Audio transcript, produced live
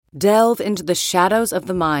Delve into the shadows of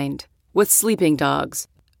the mind with Sleeping Dogs,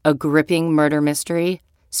 a gripping murder mystery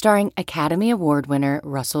starring Academy Award winner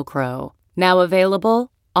Russell Crowe. Now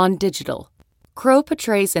available on digital. Crowe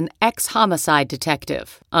portrays an ex-homicide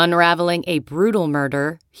detective unraveling a brutal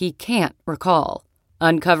murder he can't recall.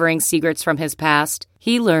 Uncovering secrets from his past,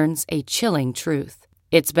 he learns a chilling truth.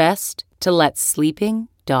 It's best to let sleeping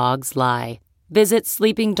dogs lie. Visit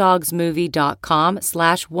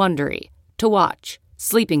sleepingdogsmovie.com/Wondery to watch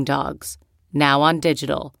Sleeping Dogs, now on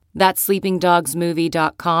digital. That's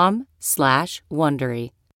sleepingdogsmovie.com/Wondery.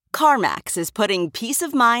 CarMax is putting peace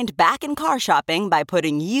of mind back in car shopping by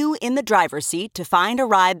putting you in the driver's seat to find a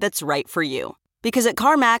ride that's right for you. Because at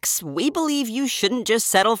CarMax, we believe you shouldn't just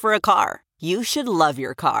settle for a car. You should love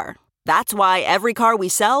your car. That's why every car we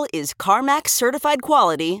sell is CarMax certified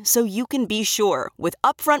quality, so you can be sure with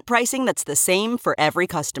upfront pricing that's the same for every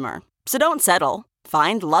customer. So don't settle.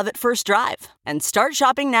 Find love at first drive and start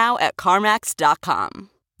shopping now at CarMax.com.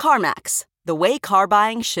 CarMax, the way car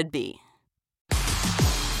buying should be.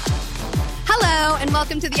 Hello, and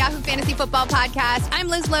welcome to the Yahoo Fantasy Football Podcast. I'm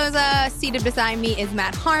Liz Loza. Seated beside me is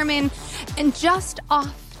Matt Harmon. And just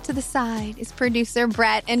off to the side is producer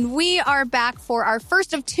Brett. And we are back for our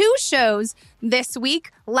first of two shows this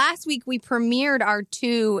week. Last week, we premiered our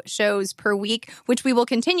 2 shows per week, which we will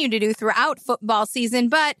continue to do throughout football season,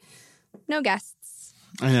 but no guests.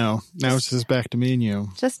 I know. Now it's just back to me and you.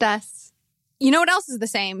 Just us. You know what else is the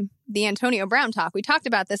same? The Antonio Brown talk. We talked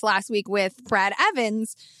about this last week with Brad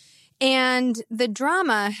Evans. And the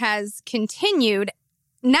drama has continued.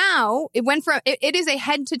 Now, it went from, it is a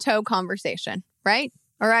head-to-toe conversation, right?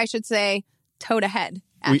 Or I should say, toe-to-head,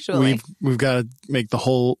 actually. We've got to make the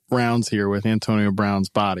whole rounds here with Antonio Brown's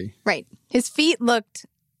body. Right. His feet looked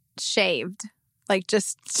shaved. Like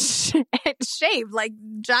just shaved. Like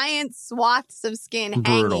giant swaths of skin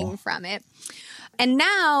hanging from it. And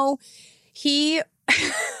now he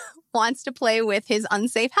wants to play with his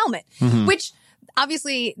unsafe helmet, which...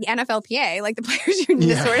 Obviously, the NFLPA, like the players union,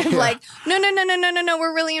 is sort of like, no,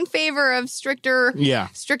 we're really in favor of stricter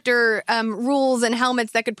rules and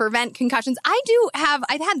helmets that could prevent concussions.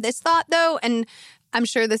 I've had this thought, though, and I'm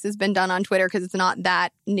sure this has been done on Twitter because it's not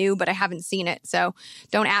that new, but I haven't seen it. So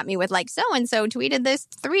don't at me with like, so-and-so tweeted this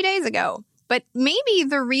 3 days ago. But maybe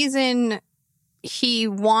the reason he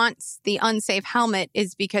wants the unsafe helmet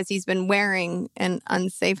is because he's been wearing an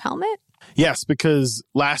unsafe helmet. Yes, because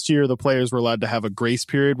last year the players were allowed to have a grace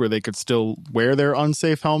period where they could still wear their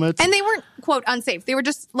unsafe helmets. And they weren't, quote, unsafe. They were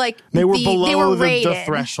just like... They were below the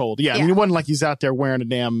threshold. Yeah, I mean, it wasn't like he's out there wearing a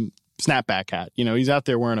damn snapback hat. You know, he's out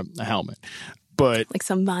there wearing a helmet. But like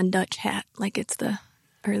some Von Dutch hat, like it's the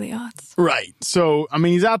early aughts. Right. So, I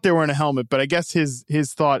mean, he's out there wearing a helmet, but I guess his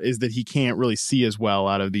thought is that he can't really see as well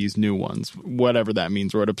out of these new ones, whatever that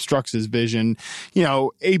means, or it obstructs his vision. You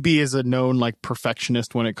know, AB is a known like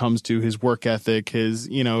perfectionist when it comes to his work ethic, his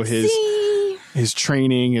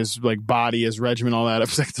training, his like body, his regimen, all that.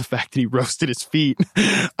 Except the fact that he roasted his feet.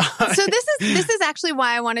 So this is actually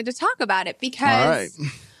why I wanted to talk about it, because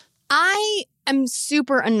I am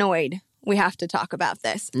super annoyed we have to talk about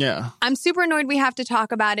this. Yeah. I'm super annoyed we have to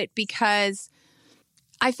talk about it because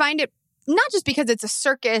I find it, not just because it's a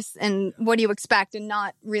circus and what do you expect and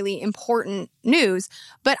not really important news,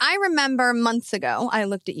 but I remember months ago, I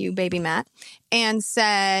looked at you, baby Matt, and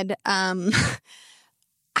said, I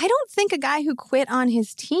don't think a guy who quit on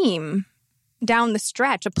his team down the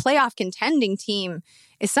stretch, a playoff contending team,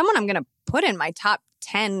 is someone I'm going to put in my top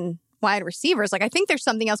 10 wide receivers. Like, I think there's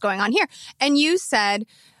something else going on here. And you said...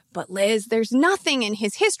 But Liz, there's nothing in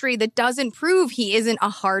his history that doesn't prove he isn't a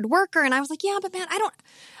hard worker. And I was like, yeah, but man,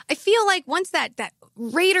 I feel like once that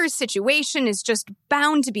Raiders situation is just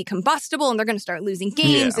bound to be combustible and they're going to start losing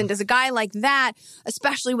games. Yeah. And does a guy like that,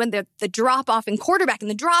 especially when the drop-off in quarterback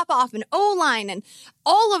and the drop-off in O-line and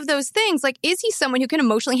all of those things, like, is he someone who can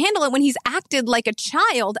emotionally handle it when he's acted like a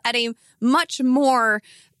child at a much more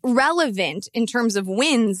relevant in terms of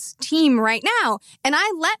wins team right now? And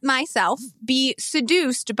I let myself be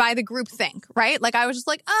seduced by the groupthink, right? Like, I was just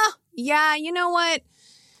like, oh, yeah, you know what?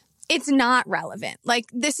 It's not relevant. Like,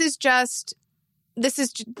 this is just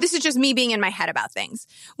me being in my head about things.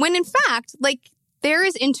 When in fact, like, there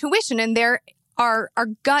is intuition and there are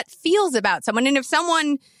gut feels about someone. And if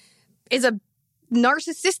someone is a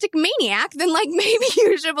narcissistic maniac, then like maybe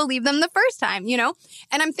you should believe them the first time, you know?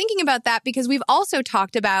 And I'm thinking about that because we've also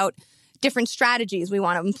talked about different strategies we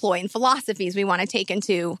want to employ and philosophies we want to take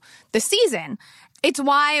into the season. It's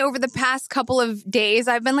why over the past couple of days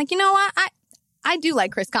I've been like, you know what? I do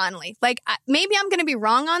like Chris Conley. Like, maybe I'm going to be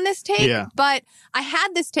wrong on this take, but I had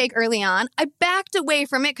this take early on. I backed away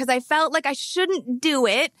from it because I felt like I shouldn't do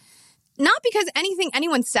it. not because anything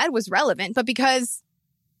anyone said was relevant, but because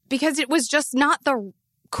it was just not the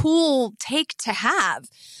cool take to have.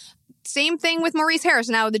 Same thing with Maurice Harris.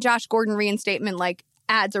 Now the Josh Gordon reinstatement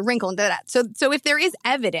adds a wrinkle into that. So if there is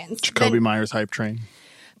evidence, Jacoby Myers hype train.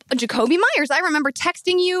 Jacoby Myers, I remember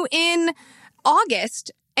texting you in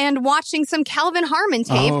August and watching some Calvin Harmon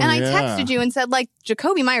tape, and I texted you and said,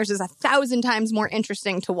 Jacoby Myers is 1,000 times more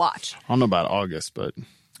interesting to watch. I don't know about August, but...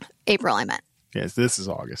 April, I meant. Yes, this is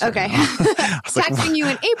August. Okay. Right texting you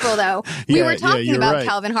in April, though, we were talking about right.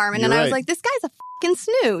 Calvin Harmon, and I was like, this guy's a fucking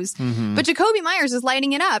snooze. Mm-hmm. But Jacoby Myers is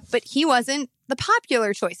lighting it up, but he wasn't the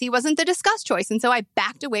popular choice. He wasn't the discussed choice, and so I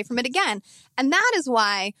backed away from it again. And that is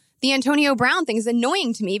why the Antonio Brown thing is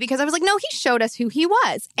annoying to me, because I was like, no, he showed us who he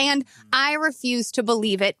was. And I refused to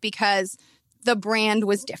believe it because the brand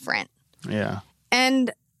was different. Yeah.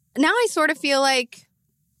 And now I sort of feel like,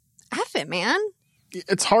 F it, man.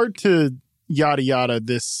 It's hard to yada yada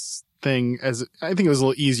this thing, as I think it was a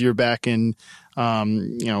little easier back in,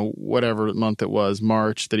 whatever month it was,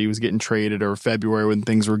 March, that he was getting traded, or February when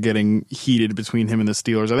things were getting heated between him and the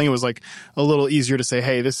Steelers. I think it was a little easier to say,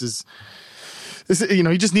 hey, this is,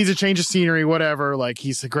 he just needs a change of scenery, whatever.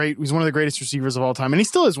 He's one of the greatest receivers of all time. And he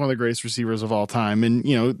still is one of the greatest receivers of all time. And,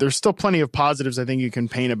 there's still plenty of positives I think you can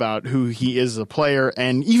paint about who he is as a player,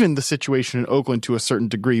 and even the situation in Oakland to a certain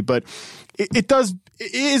degree. But it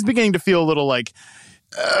is beginning to feel a little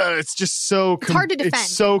it's just so... It's hard to defend. It's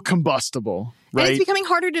so combustible. Right? And it's becoming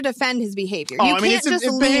harder to defend his behavior. You can't just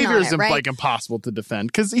lean behavior on is it, right? Impossible to defend.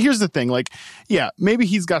 Because here's the thing, maybe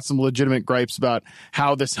he's got some legitimate gripes about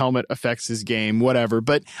how this helmet affects his game, whatever.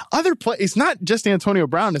 But other it's not just Antonio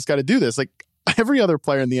Brown that's got to do this. Every other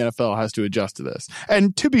player in the NFL has to adjust to this.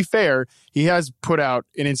 And to be fair, he has put out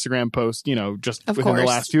an Instagram post, just within the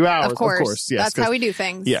last few hours. Of course. Yes. That's how we do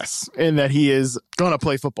things. Yes. And that he is going to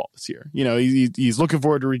play football this year. He's looking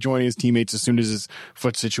forward to rejoining his teammates as soon as his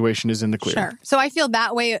foot situation is in the clear. Sure. So I feel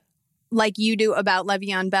that way like you do about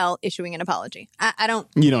Le'Veon Bell issuing an apology. I don't...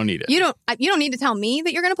 You don't need it. You don't need to tell me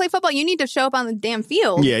that you're going to play football. You need to show up on the damn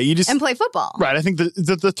field and play football. Right. I think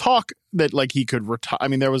the talk that he could retire... I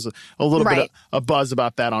mean, there was a little bit of a buzz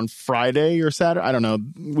about that on Friday or Saturday. I don't know,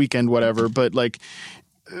 weekend, whatever. But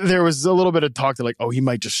there was a little bit of talk that he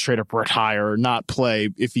might just straight up retire or not play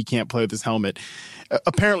if he can't play with his helmet.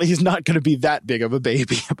 Apparently, he's not going to be that big of a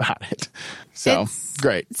baby about it. So,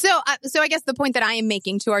 great. So I guess the point that I am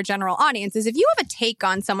making to our general audience is if you have a take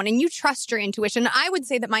on someone and you trust your intuition, I would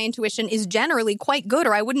say that my intuition is generally quite good,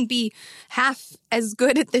 or I wouldn't be half as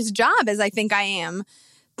good at this job as I think I am,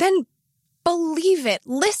 then believe it.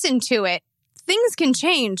 Listen to it. Things can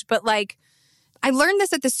change, but I learned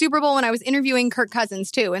this at the Super Bowl when I was interviewing Kirk Cousins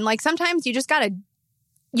too. And sometimes you just gotta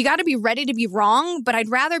be ready to be wrong, but I'd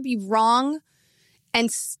rather be wrong and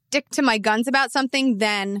stick to my guns about something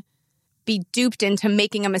than be duped into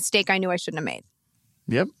making a mistake I knew I shouldn't have made.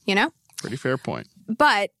 Yep. Pretty fair point.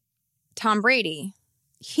 But Tom Brady,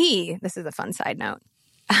 this is a fun side note,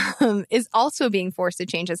 is also being forced to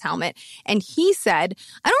change his helmet. And he said,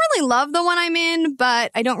 I don't really love the one I'm in,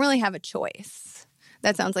 but I don't really have a choice.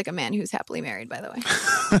 That sounds like a man who's happily married, by the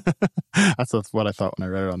way. That's what I thought when I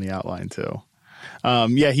read it on the outline, too.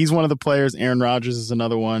 He's one of the players. Aaron Rodgers is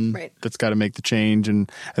another one that's got to make the change.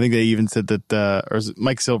 And I think they even said that, or is it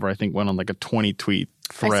Mike Silver, I think, went on a 20-tweet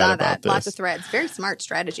thread I saw about that. this. Lots of threads. Very smart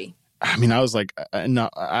strategy. I mean, I was like, no,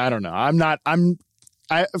 I don't know.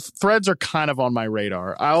 Threads are kind of on my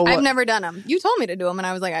radar. I've never done them. You told me to do them, and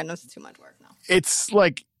I was like, I know it's too much work now. It's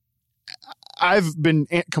I've been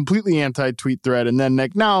completely anti-tweet thread, and then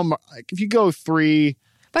now I'm if you go 3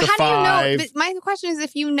 but to how 5, do you know? My question is,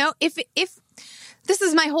 if this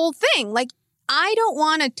is my whole thing, I don't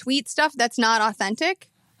want to tweet stuff that's not authentic,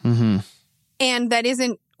 and that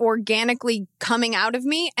isn't organically coming out of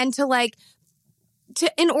me, and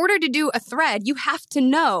in order to do a thread, you have to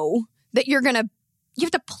know that you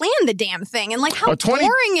have to plan the damn thing. And how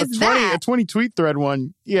boring is that? A 20 tweet thread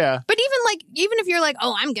one. Yeah. But even if you're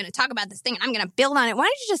oh, I'm going to talk about this thing and I'm going to build on it. Why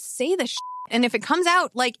don't you just say the shit? And if it comes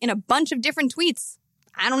out in a bunch of different tweets,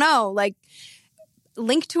 I don't know,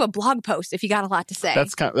 link to a blog post if you got a lot to say.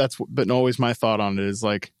 But always my thought on it is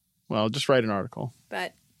well, just write an article.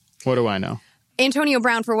 But what do I know? Antonio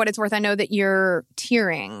Brown, for what it's worth, I know that you're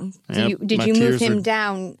tiering. Did you move him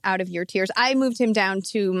down out of your tiers? I moved him down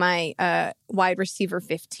to my wide receiver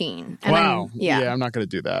 15. And wow. I'm not going to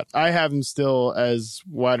do that. I have him still as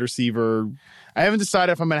wide receiver. I haven't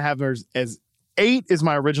decided if I'm going to have him as 8 is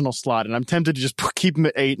my original slot, and I'm tempted to just keep him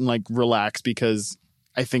at 8 and relax, because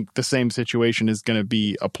I think the same situation is going to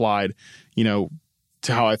be applied, to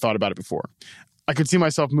how I thought about it before. I could see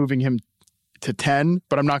myself moving him to 10,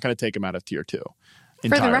 but I'm not going to take him out of tier 2.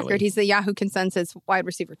 entirely. For the record, he's the Yahoo consensus wide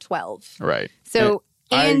receiver 12. Right. So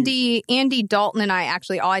Andy Dalton and I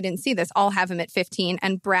didn't see this, all have him at 15,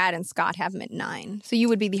 and Brad and Scott have him at 9. So you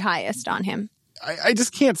would be the highest on him. I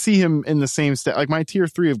just can't see him in the same stat. Like my tier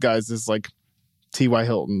 3 of guys is like T.Y.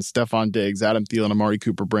 Hilton, Stephon Diggs, Adam Thielen, Amari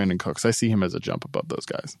Cooper, Brandon Cooks. I see him as a jump above those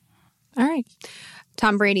guys. All right.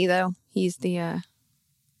 Tom Brady, though, he's the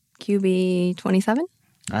QB 27.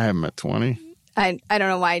 I have him at 20. I don't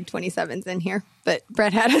know why 27's in here, but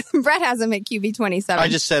Brett has him at QB 27. I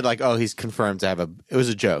just said he's confirmed to have it was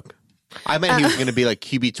a joke. I meant he was going to be like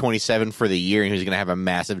QB 27 for the year, and he was going to have a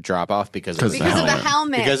massive drop off because of the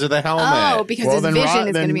helmet. Because of the helmet. Oh, because his vision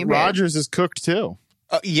is going to be impaired. Rodgers is cooked too.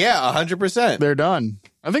 Yeah, 100%. They're done.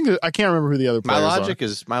 I can't remember who the other players are.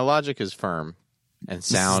 My logic is firm and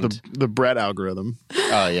sound. This is the Brett algorithm.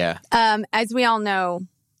 Oh yeah. As we all know,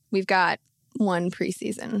 we've got one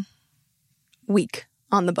preseason week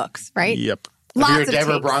on the books, right? Yep. If you're a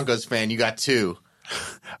Denver Broncos fan, you got 2.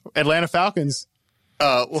 Atlanta Falcons. 2.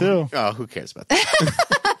 Oh, who cares about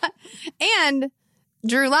that? And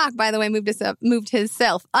Drew Lock, by the way, moved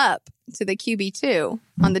himself up to the QB2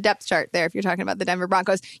 on the depth chart there, if you're talking about the Denver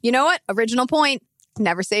Broncos. You know what? Original point,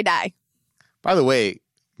 never say die. By the way,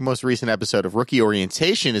 most recent episode of Rookie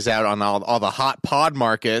Orientation is out on all the hot pod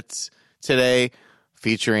markets today,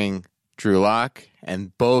 featuring Drew Lock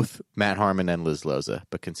and both Matt Harmon and Liz Loza.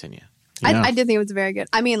 But continue. Yeah. I did think it was very good.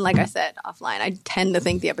 I mean, like I said offline, I tend to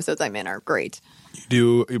think the episodes I'm in are great.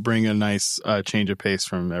 You bring a nice change of pace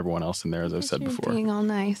from everyone else in there, as I've said before. Being all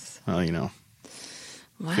nice. Well,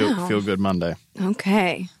 Wow. Feel good Monday.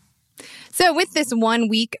 Okay. So with this 1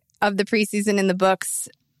 week of the preseason in the books,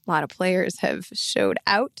 a lot of players have showed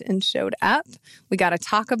out and showed up. We got to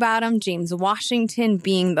talk about them. James Washington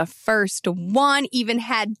being the first one, even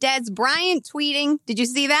had Des Bryant tweeting. Did you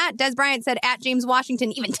see that? Des Bryant said at James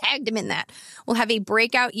Washington, even tagged him in that. We'll have a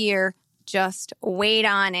breakout year. Just wait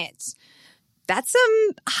on it. That's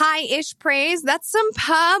some high-ish praise. That's some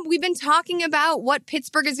pub. We've been talking about what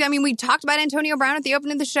Pittsburgh is. I mean, we talked about Antonio Brown at the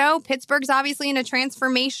opening of the show. Pittsburgh's obviously in a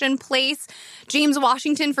transformation place. James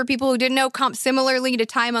Washington, for people who didn't know, comp similarly to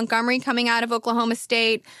Ty Montgomery coming out of Oklahoma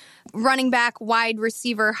State. Running back, wide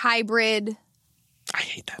receiver, hybrid. I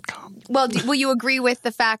hate that comp. Well, will you agree with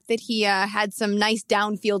the fact that he had some nice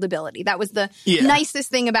downfield ability? That was the nicest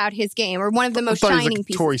thing about his game, or one of the most shining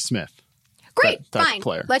pieces. Torrey Smith. Great, fine.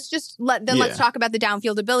 Player. Let's just let's talk about the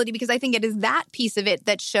downfield ability, because I think it is that piece of it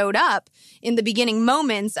that showed up in the beginning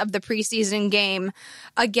moments of the preseason game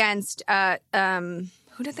against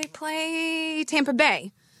who did they play? Tampa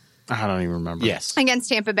Bay. I don't even remember. Yes, against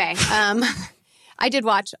Tampa Bay. I did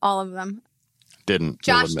watch all of them. Didn't.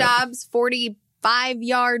 Josh Dobbs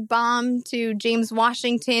 45-yard bomb to James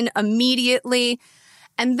Washington immediately,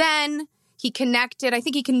 and then he connected, I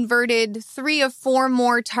think he converted 3 of 4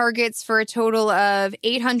 more targets for a total of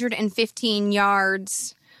 815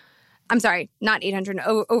 yards. I'm sorry, not 800,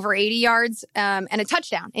 over 80 yards, and a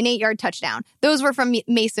touchdown, an 8-yard touchdown. Those were from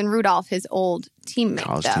Mason Rudolph, his old teammate.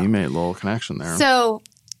 College teammate, little connection there. So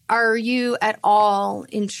are you at all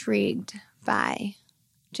intrigued by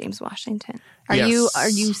James Washington? Are you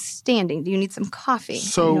standing? Do you need some coffee?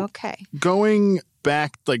 So are you okay? Going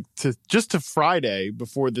back to Friday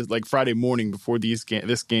before this, Friday morning before this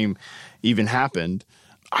game even happened,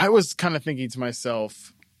 I was kind of thinking to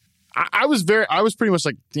myself, I was pretty much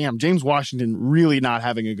like, damn, James Washington really not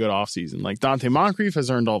having a good offseason. Like Dante Moncrief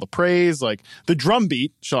has earned all the praise. Like the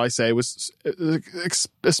drumbeat, shall I say, was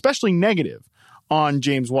especially negative on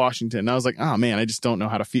James Washington. And I was like, oh man, I just don't know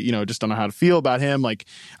how to feel, don't know how to feel about him. Like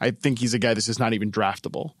I think he's a guy that's just not even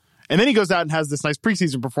draftable. And then he goes out and has this nice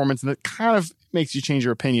preseason performance, and that kind of makes you change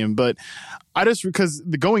your opinion. But because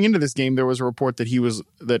going into this game, there was a report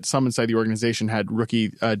that some inside the organization had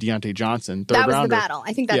rookie Deontay Johnson, third rounder. That was the battle.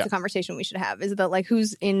 I think that's the conversation we should have, is that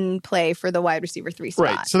who's in play for the wide receiver 3 spot.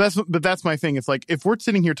 Right. So that's my thing. It's like, if we're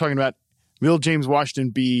sitting here talking about, will James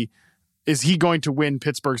Washington is he going to win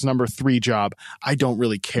Pittsburgh's number 3 job? I don't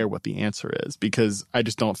really care what the answer is, because I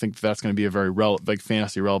just don't think that's going to be a very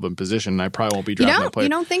fantasy relevant position. And I probably won't be drafting that player.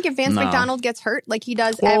 You don't think if Vance McDonald gets hurt like he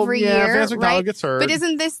does every year, Vance McDonald right? gets hurt. But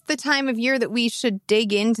isn't this the time of year that we should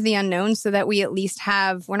dig into the unknown so that we at least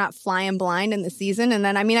we're not flying blind in the season? And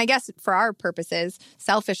then, I guess for our purposes,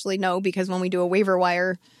 selfishly, no, because when we do a waiver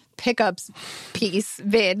wire pickups piece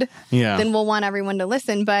then we'll want everyone to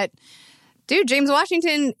listen. But dude, James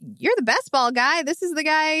Washington, you're the best ball guy. This is the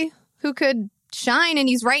guy who could shine, and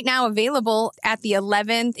he's right now available at the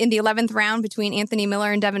 11th round between Anthony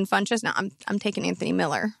Miller and Devin Funchess. Now, I'm taking Anthony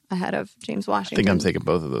Miller ahead of James Washington. I think I'm taking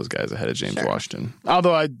both of those guys ahead of James Washington.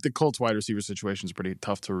 Although the Colts wide receiver situation is pretty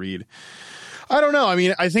tough to read. I don't know. I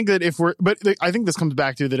mean, I think that I think this comes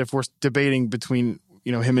back to that if we're debating between,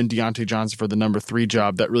 him and Deontay Johnson for the number 3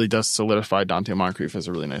 job, that really does solidify Dante Moncrief as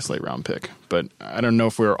a really nice late round pick. But I don't know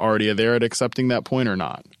if we're already there at accepting that point or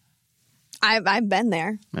not. I've been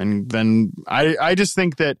there. And then I just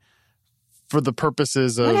think that for the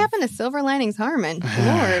purposes of... What happened to Silver Linings Harmon?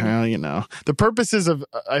 Lord. Well,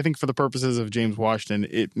 I think for the purposes of James Washington,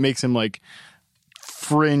 it makes him like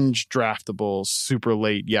fringe draftable, super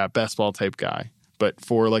late, best ball type guy. But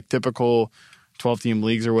for like typical 12-team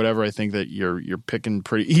leagues or whatever, I think that you're picking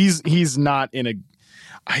pretty... He's not in a...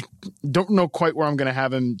 I don't know quite where I'm going to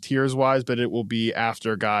have him tiers-wise, but it will be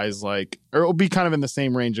after guys like... Or it will be kind of in the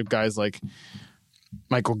same range of guys like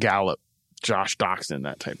Michael Gallup, Josh Doxson,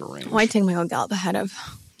 that type of range. Well, I take Michael Gallup ahead of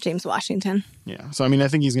James Washington. Yeah. So, I mean, I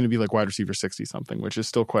think he's going to be like wide receiver 60-something, which is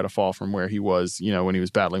still quite a fall from where he was, when he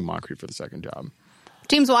was battling Moncrief for the second job.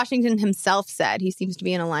 James Washington himself said he seems to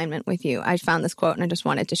be in alignment with you. I found this quote and I just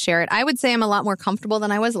wanted to share it. I would say I'm a lot more comfortable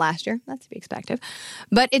than I was last year. That's to be expected.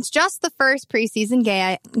 But it's just the first preseason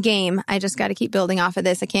game. I just got to keep building off of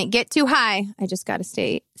this. I can't get too high. I just got to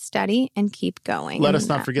stay steady and keep going. Let us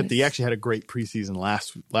not forget that he actually had a great preseason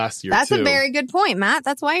last year, That's too. a very good point, Matt.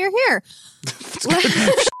 That's why you're here. It's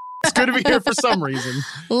good to be here for some reason.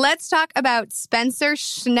 Let's talk about Spencer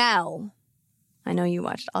Schnell. I know you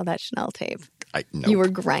watched all that Schnell tape. Nope. You were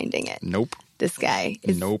grinding it. Nope. This guy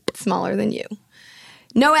is Nope. smaller than you.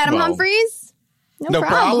 No Adam Humphries? No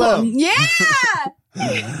problem. Yeah!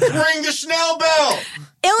 Ring the Schnell bell!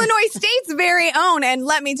 Illinois State's very own. And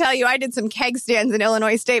let me tell you, I did some keg stands in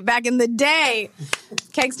Illinois State back in the day.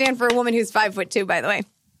 Keg stand for a woman who's 5'2", by the way.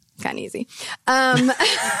 Kind of easy.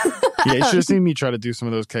 Yeah, you should have seen me try to do some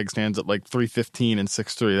of those keg stands at like 315 and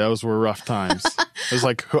 6'3". Those were rough times. It was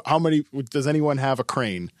like, how many, does anyone have a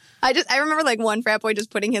crane? I remember like one frat boy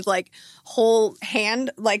just putting his like whole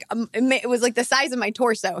hand, like it was like the size of my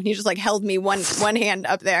torso. And he just like held me one hand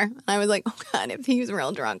up there. And I was like, oh God, if he's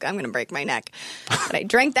real drunk, I'm going to break my neck. But I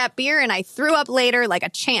drank that beer and I threw up later like a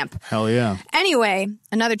champ. Hell yeah. Anyway,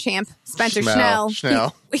 another champ, Spencer Schnell.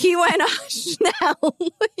 He went off.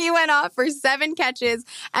 He went off for 7 catches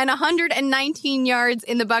and 119 yards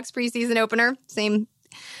in the Bucs preseason opener. Same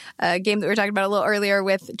game that we were talking about a little earlier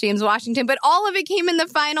with James Washington. But all of it came in the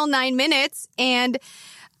final 9 minutes and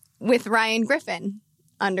with Ryan Griffin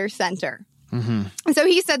under center. Mm-hmm. And so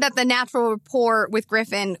he said that the natural rapport with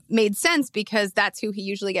Griffin made sense because that's who he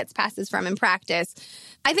usually gets passes from in practice.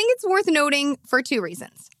 I think it's worth noting for 2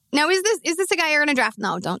 reasons. Now, is this a guy you're going to draft?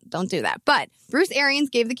 No, don't do that. But Bruce Arians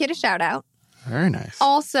gave the kid a shout out. Very nice.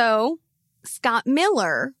 Also, Scott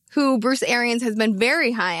Miller, who Bruce Arians has been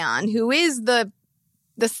very high on, who is the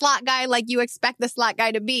slot guy like you expect the slot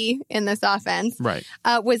guy to be in this offense, right?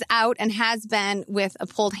 Was out and has been with a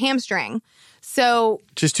pulled hamstring. So,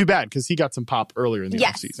 just too bad because he got some pop earlier in the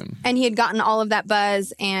offseason. And he had gotten all of that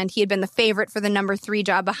buzz and he had been the favorite for the number 3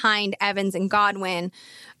 job behind Evans and Godwin.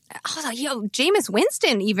 Jameis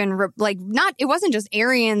Winston even it wasn't just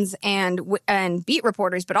Arians and beat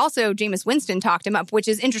reporters, but also Jameis Winston talked him up, which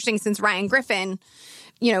is interesting since Ryan Griffin,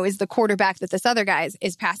 is the quarterback that this other guy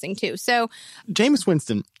is passing to. So Jameis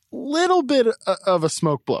Winston, little bit of a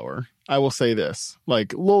smoke blower. I will say this,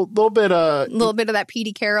 like little bit of that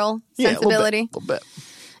Petey Carroll sensibility. A little bit.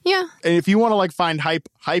 Yeah. And if you want to find hype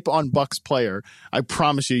on Bucs player, I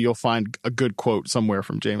promise you'll find a good quote somewhere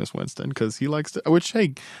from Jameis Winston because he likes to. Which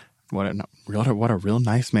what a real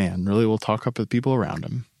nice man. Really will talk up with people around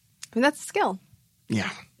him. I mean, that's a skill. Yeah.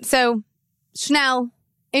 So Schnell,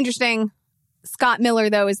 interesting. Scott Miller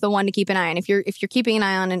though is the one to keep an eye on. If you're keeping an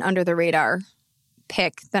eye on an under the radar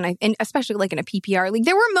pick, then and especially like in a PPR league.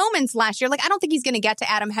 There were moments last year, I don't think he's going to get to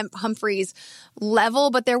Adam Humphries level,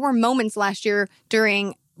 but there were moments last year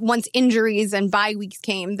once injuries and bye weeks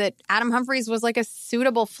came that Adam Humphries was like a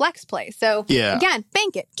suitable flex play. So again,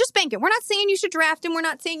 bank it. Just bank it. We're not saying you should draft him. We're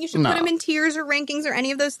not saying you should put him in tiers or rankings or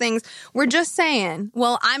any of those things. We're just saying,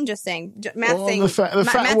 I'm just saying, Matt's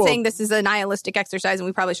saying this is a nihilistic exercise and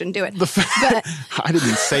we probably shouldn't do it. I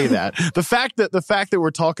didn't say that. The fact that we're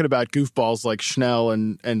talking about goofballs like Schnell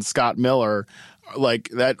and Scott Miller,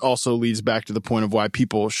 that also leads back to the point of why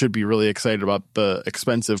people should be really excited about the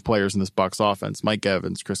expensive players in this Bucs offense, Mike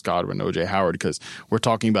Evans, Chris Godwin, OJ Howard, because we're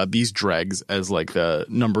talking about these dregs as the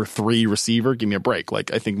number 3 receiver. Give me a break.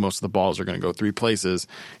 I think most of the balls are going to go 3 places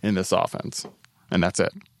in this offense, and that's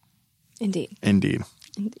it. Indeed. Indeed.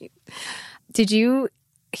 Did you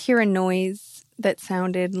hear a noise that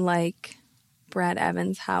sounded like Brad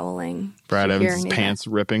Evans howling. Brad Did you hear Evans' any of pants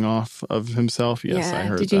ripping off of himself. Yes, yeah. I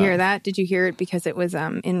heard that. Did you hear that? Did you hear it because it was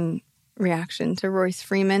in reaction to Royce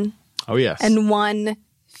Freeman? Oh, yes. And one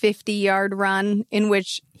 50-yard run in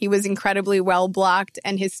which he was incredibly well blocked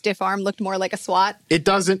and his stiff arm looked more like a SWAT. It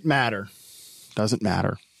doesn't matter. Doesn't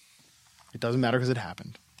matter. It doesn't matter because it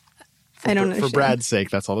happened. I don't understand. For Brad's sake,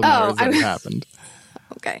 that's all that matters that it happened.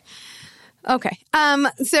 Okay.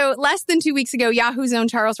 So less than 2 weeks ago, Yahoo's own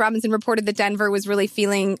Charles Robinson reported that Denver was really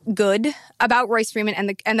feeling good about Royce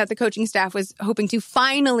Freeman and that the coaching staff was hoping to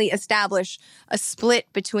finally establish a split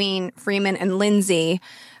between Freeman and Lindsay.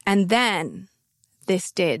 And then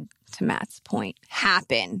this did, to Matt's point,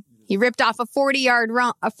 happen. He ripped off a 40-yard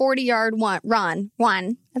run. 40-yard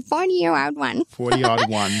one.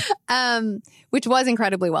 Which was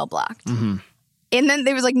incredibly well blocked. Mm-hmm. And then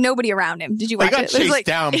there was nobody around him. Did you watch He got it? chased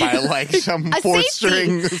down by some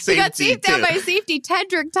fourth-string safety. He got chased down by a safety,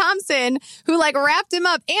 Tedrick Thompson, who wrapped him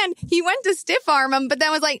up. And he went to stiff arm him, but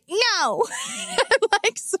then was like, no.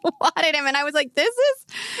 Swatted him. And I was like,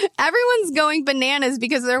 everyone's going bananas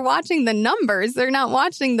because they're watching the numbers. They're not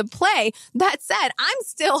watching the play. That said, I'm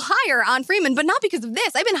still higher on Freeman, but not because of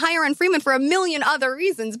this. I've been higher on Freeman for a million other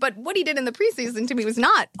reasons. But what he did in the preseason to me was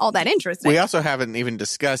not all that interesting. We also haven't even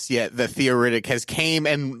discussed yet that Theoretic has came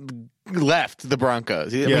and left the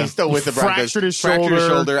Broncos. I mean, he's still with the Broncos. Fractured his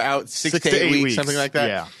shoulder out 6 to 8 weeks, something like that.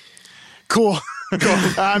 Yeah. Cool.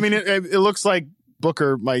 I mean, it looks like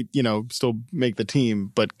Booker might, still make the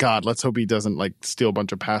team, but God, let's hope he doesn't steal a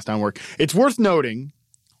bunch of pass down work. It's worth noting,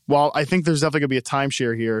 while I think there's definitely going to be a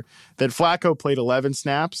timeshare here, that Flacco played 11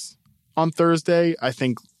 snaps on Thursday. I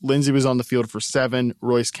think Lindsay was on the field for 7.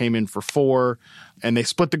 Royce came in for 4. And they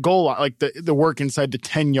split the goal line, the work inside the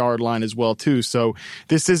 10-yard line as well, too. So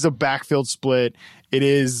this is a backfield split. It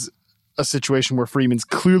is a situation where Freeman's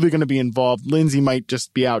clearly going to be involved. Lindsay might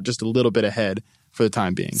just be out just a little bit ahead for the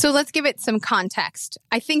time being. So let's give it some context.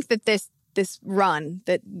 I think that this run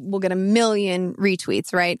that will get 1 million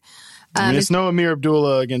retweets, right? It's no Amir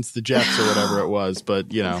Abdullah against the Jets or whatever it was, but,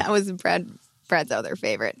 That was Brad's other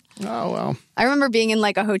favorite. Oh, well. I remember being in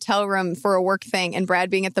a hotel room for a work thing and Brad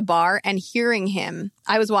being at the bar and hearing him.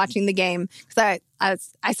 I was watching the game because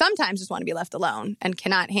I sometimes just want to be left alone and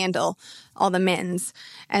cannot handle all the mins.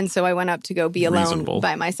 And so I went up to go be alone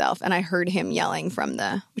by myself and I heard him yelling from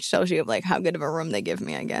which tells you how good of a room they give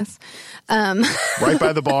me, I guess. Right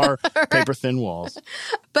by the bar, paper thin walls.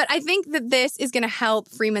 But I think that this is going to help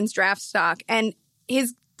Freeman's draft stock, and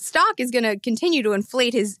his stock is going to continue to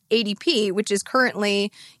inflate his ADP, which is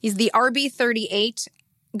currently, he's the RB38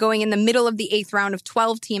 going in the middle of the 8th round of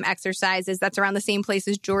 12-team exercises. That's around the same place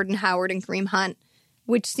as Jordan Howard and Kareem Hunt,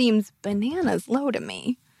 which seems bananas low to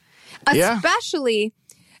me. Especially,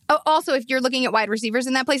 also, if you're looking at wide receivers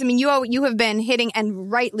in that place, I mean, you have been hitting,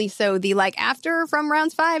 and rightly so, the after from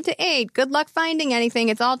rounds 5 to 8, good luck finding anything.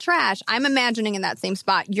 It's all trash. I'm imagining in that same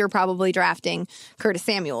spot, you're probably drafting Curtis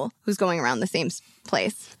Samuel, who's going around the same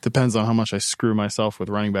place. Depends on how much I screw myself with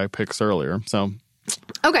running back picks earlier. So,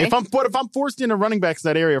 okay. If I'm forced into running backs in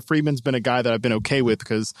that area, Freeman's been a guy that I've been okay with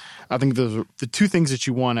because I think the two things that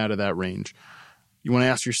you want out of that range. You want to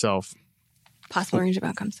ask yourself, possible range of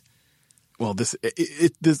outcomes. Well, this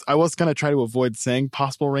I was going to try to avoid saying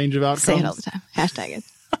possible range of outcomes. Say it all the time. Hashtag it.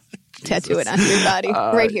 Tattoo it on your body.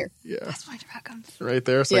 Right here. Yeah. Possible range of outcomes. Right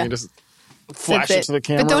there. So you can just flash it to the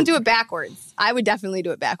camera. But don't do it backwards. I would definitely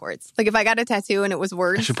do it backwards. If I got a tattoo and it was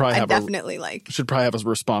words, I'd definitely should probably have a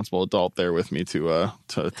responsible adult there with me to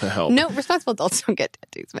help. No, responsible adults don't get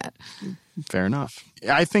tattoos, Matt. Fair enough.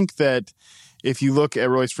 I think that if you look at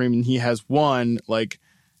Royce Freeman, he has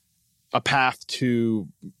a path to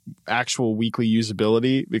actual weekly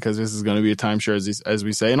usability because this is going to be a timeshare, as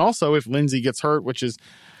we say. And also, if Lindsay gets hurt, which is,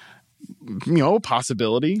 a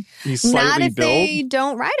possibility, he's slightly not if built. They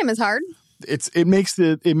don't ride him as hard. It makes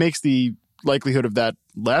the likelihood of that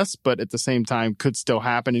less, but at the same time could still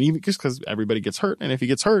happen. And even just because everybody gets hurt, and if he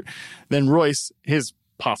gets hurt, then Royce, his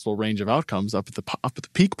possible range of outcomes up at the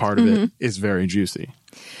peak part of it is very juicy.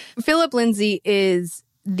 Philip Lindsay is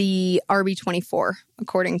the RB24,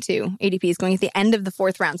 according to ADP, is going at the end of the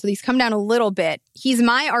 4th round. So these come down a little bit. He's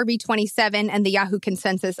my RB27 and the Yahoo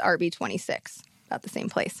consensus RB26, about the same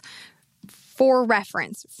place. For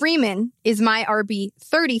reference, Freeman is my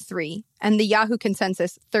RB33 and the Yahoo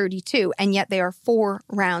consensus 32, and yet they are 4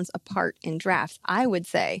 rounds apart in drafts. I would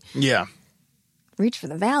say, reach for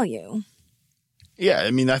the value. Yeah,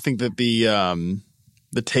 I mean, I think that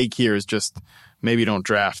the take here is just maybe don't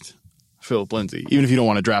draft Philip Lindsay, even if you don't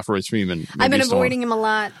want to draft Royce Freeman. I've been avoiding him a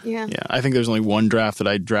lot. Yeah. Yeah. I think there's only one draft that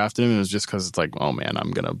I drafted him. And it was just because it's like, oh man,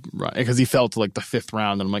 I'm going to run. Because he fell to like the 5th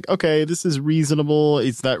round. And I'm like, okay, this is reasonable.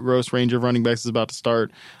 It's that gross range of running backs is about to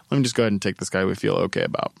start. Let me just go ahead and take this guy we feel okay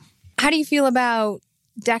about. How do you feel about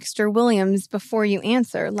Dexter Williams? Before you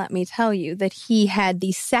answer, let me tell you that he had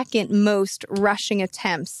the 2nd most rushing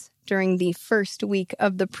attempts during the first week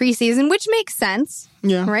of the preseason, which makes sense.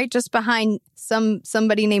 Yeah. Right? Just behind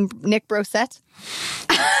somebody named Nick Brossette.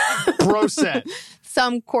 Brossette.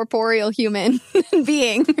 Some corporeal human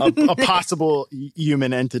being. a possible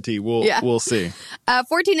human entity. We'll see.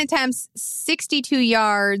 14 attempts, 62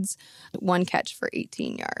 yards, 1 catch for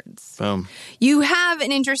 18 yards. Boom. You have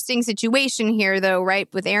an interesting situation here, though, right?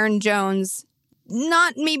 With Aaron Jones,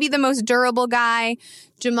 not maybe the most durable guy.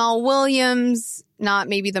 Jamal Williams, not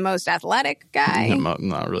maybe the most athletic guy.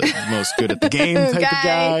 Not really the most good at the game type of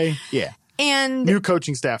guy. Yeah. And new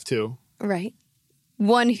coaching staff, too. Right.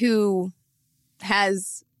 One who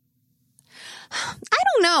has, I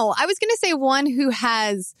don't know. I was going to say one who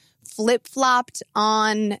has flip-flopped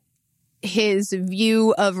on his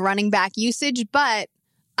view of running back usage, but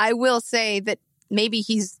I will say that maybe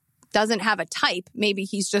doesn't have a type. Maybe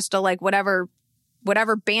he's just a like whatever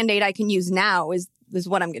Band-Aid I can use now is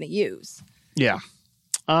what I'm going to use. Yeah.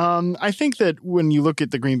 I think that when you look at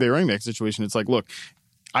the Green Bay running back situation, it's like, look,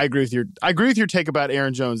 I agree with your take about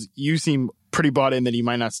Aaron Jones. You seem pretty bought in that he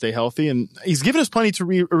might not stay healthy, and he's given us plenty to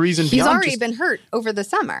reason. He's already been hurt over the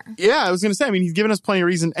summer. Yeah, I was going to say. I mean, he's given us plenty of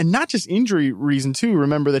reason, and not just injury reason too.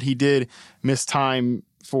 Remember that he did miss time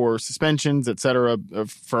for suspensions, et cetera,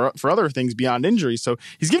 for other things beyond injury. So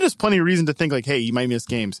he's given us plenty of reason to think like, hey, he might miss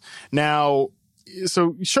games now.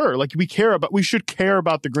 So sure, like we should care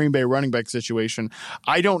about the Green Bay running back situation.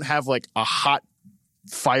 I don't have like a hot,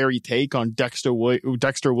 fiery take on Dexter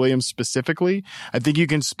Williams specifically. I think you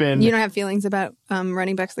can spin. You don't have feelings about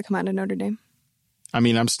running backs that come out of Notre Dame? I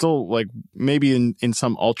mean, I'm still like, maybe in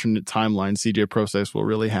some alternate timeline, CJ Process will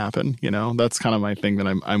really happen. You know, that's kind of my thing that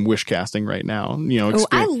I'm wish casting right now. You know,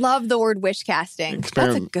 I love the word wish casting.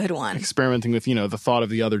 That's a good one. Experimenting with, the thought of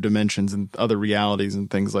the other dimensions and other realities and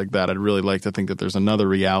things like that. I'd really like to think that there's another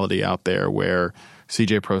reality out there where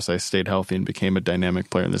CJ Process stayed healthy and became a dynamic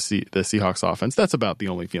player in the Seahawks offense. That's about the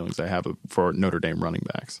only feelings I have for Notre Dame running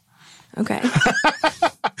backs. Okay.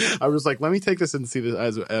 I was like, let me take this and see this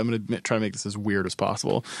as I'm going to try to make this as weird as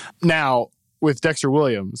possible. Now, with Dexter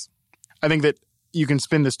Williams, I think that you can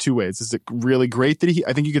spin this 2 ways. Is it really great that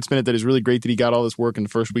I think you could spin it that it's really great that he got all this work in the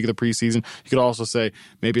first week of the preseason. You could also say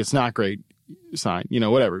maybe it's not great. Sign,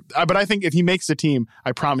 whatever. But I think if he makes the team,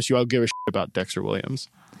 I promise you I'll give a shit about Dexter Williams.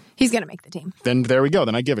 He's going to make the team. Then there we go.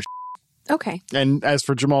 Then I give a shit. Okay. And as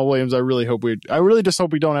for Jamal Williams, I really just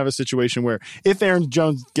hope we don't have a situation where if Aaron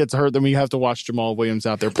Jones gets hurt, then we have to watch Jamal Williams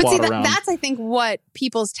out there plot around. That's, I think, what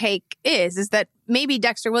people's take is that maybe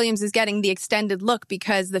Dexter Williams is getting the extended look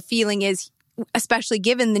because the feeling is, especially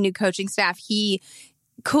given the new coaching staff, he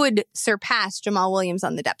could surpass Jamal Williams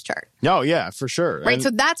on the depth chart. Oh, yeah, for sure. Right.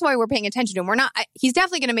 So that's why we're paying attention to him. He's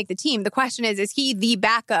definitely going to make the team. The question is he the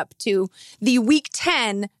backup to the Week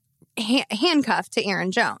 10 handcuff to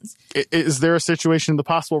Aaron Jones? Is there a situation in the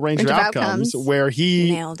possible range of outcomes where he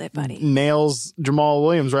nailed it, buddy? Nails Jamal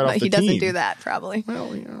Williams right off the team? He doesn't do that, probably.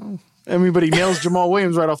 Well, everybody nails Jamal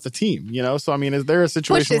Williams right off the team, So, I mean, is there a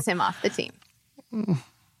situation... Pushes him off the team.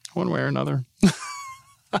 One way or another.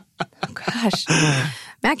 Oh, gosh.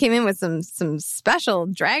 Matt came in with some special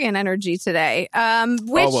dragon energy today.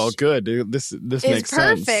 Which good. This makes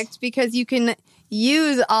sense. Perfect because you can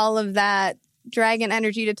use all of that dragon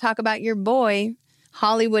energy to talk about your boy,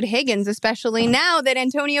 Hollywood Higgins, especially now that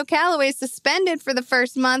Antonio Callaway is suspended for the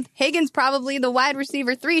first month. Higgins probably the wide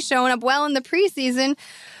receiver 3 showing up well in the preseason.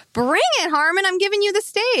 Bring it, Harmon. I'm giving you the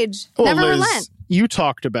stage. Never Liz, relent. You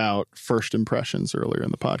talked about first impressions earlier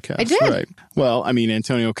in the podcast. I did. Right. Well, I mean,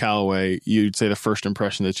 Antonio Callaway, you'd say the first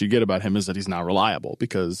impression that you get about him is that he's not reliable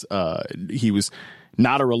because he was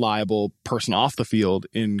not a reliable person off the field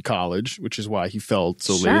in college, which is why he fell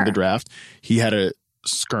so late in the draft. He had a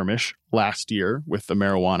skirmish last year with the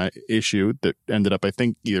marijuana issue that ended up, I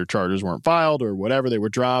think, either charges weren't filed or whatever, they were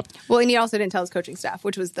dropped. Well, and he also didn't tell his coaching staff,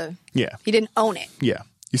 which was he didn't own it. Yeah.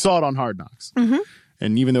 You saw it on Hard Knocks. Mm-hmm.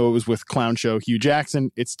 And even though it was with clown show Hugh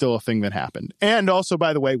Jackson, it's still a thing that happened. And also,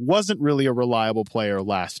 by the way, wasn't really a reliable player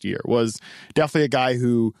last year. Was definitely a guy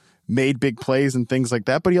who made big plays and things like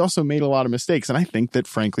that, but he also made a lot of mistakes. And I think that,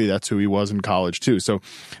 frankly, that's who he was in college, too. So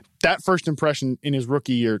that first impression in his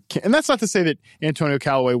rookie year, and that's not to say that Antonio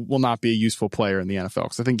Callaway will not be a useful player in the NFL,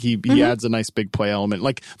 because I think he adds a nice big play element.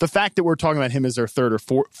 Like the fact that we're talking about him as their third or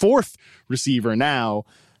fourth receiver now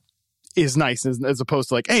is nice as opposed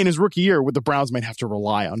to like, hey, in his rookie year, the Browns might have to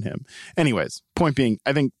rely on him. Anyways, point being,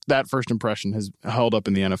 I think that first impression has held up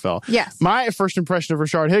in the NFL. Yes. My first impression of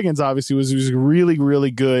Rashard Higgins, obviously, was he was a really,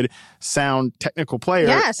 really good, sound, technical player.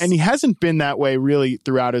 Yes. And he hasn't been that way really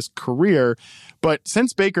throughout his career. But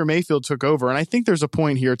since Baker Mayfield took over, and I think there's a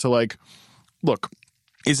point here to like, look,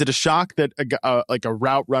 is it a shock that like a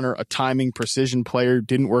route runner, a timing precision player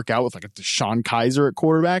didn't work out with like a DeShone Kizer at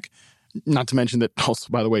quarterback? Not to mention that also,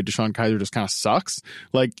 by the way, DeShone Kizer just kind of sucks.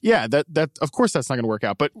 Like, yeah, that of course that's not going to work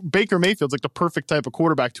out. But Baker Mayfield's like the perfect type of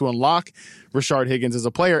quarterback to unlock Rashard Higgins as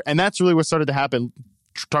a player. And that's really what started to happen.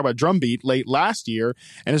 Talk about drumbeat late last year,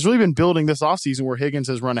 and has really been building this offseason where Higgins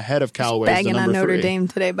has run ahead of Callaway. Bagging on Notre Dame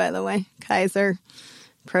today, by the way. Kizer,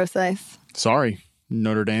 Procise. Sorry,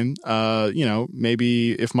 Notre Dame.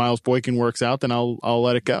 Maybe if Miles Boykin works out, then I'll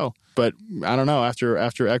let it go. But I don't know. After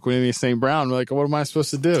Equanimeous St. Brown, like, what am I supposed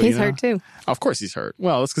to do? He's hurt too. Of course he's hurt.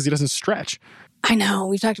 Well, that's because he doesn't stretch. I know.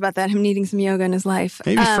 We've talked about that, him needing some yoga in his life.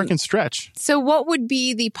 Maybe freaking stretch. So what would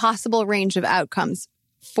be the possible range of outcomes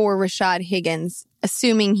for Rashard Higgins,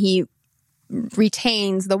 assuming he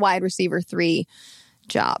retains the wide receiver 3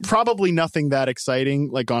 job? Probably nothing that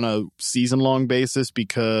exciting, like on a season-long basis,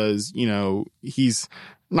 because, he's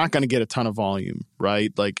not going to get a ton of volume,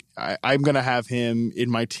 right? Like, I'm going to have him in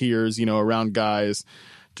my tiers, around guys.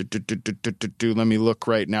 Let me look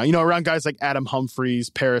right now. Around guys like Adam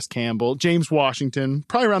Humphries, Paris Campbell, James Washington,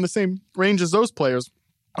 probably around the same range as those players.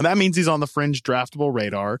 And that means he's on the fringe draftable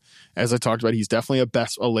radar. As I talked about, he's definitely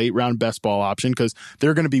a late round best ball option because there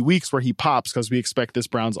are going to be weeks where he pops because we expect this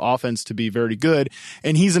Browns offense to be very good.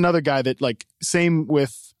 And he's another guy that, like, same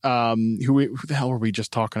with who the hell were we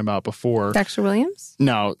just talking about before? Dexter Williams?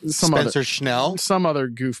 No, Spencer Schnell, some other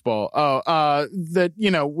goofball.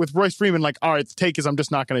 With Royce Freeman, like, all right, the take is I'm just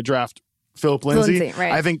not going to draft Philip Lindsay.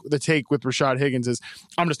 Right. I think the take with Rashard Higgins is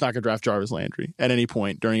I'm just not going to draft Jarvis Landry at any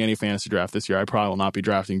point during any fantasy draft this year. I probably will not be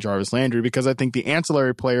drafting Jarvis Landry because I think the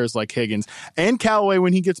ancillary players like Higgins and Callaway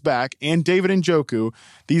when he gets back and David Njoku,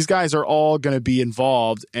 these guys are all going to be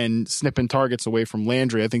involved and snipping targets away from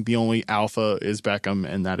Landry. I think the only alpha is Beckham,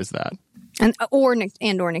 and that is that. Or Nick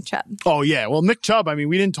Chubb. Oh, yeah. Well, Nick Chubb, I mean,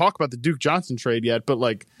 we didn't talk about the Duke Johnson trade yet, but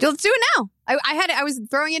like... Let's do it now. I was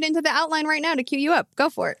throwing it into the outline right now to cue you up. Go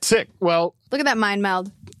for it. Sick. Well... Look at that mind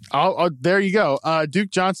meld. There you go. Duke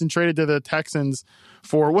Johnson traded to the Texans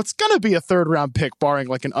for what's going to be a third-round pick, barring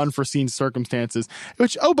like an unforeseen circumstances,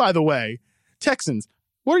 which, oh, by the way, Texans,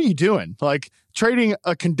 what are you doing? Like, trading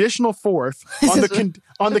a conditional fourth on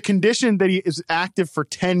the condition that he is active for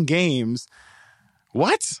 10 games.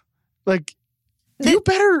 What? Like, you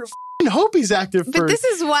better hope he's active for 10 this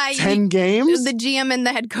is why 10 games. The GM and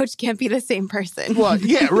the head coach can't be the same person. Well,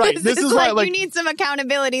 yeah, right. This is why, like, you need some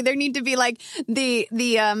accountability. There need to be like the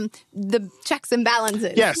checks and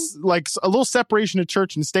balances. Yes, like a little separation of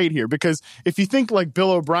church and state here. Because if you think like Bill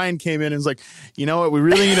O'Brien came in and was like, you know what, we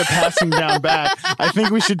really need a passing down back. I think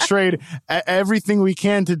we should trade everything we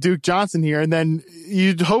can to Duke Johnson here, and then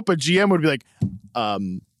you'd hope a GM would be like,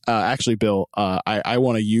 actually, Bill, I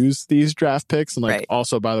want to use these draft picks. And like, right.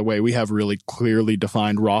 Also, by the way, we have really clearly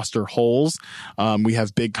defined roster holes. We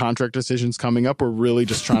have big contract decisions coming up. We're really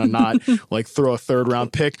just trying to not like throw a third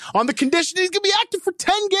round pick on the condition he's going to be active for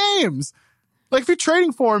 10 games. Like, if you're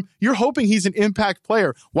trading for him, you're hoping he's an impact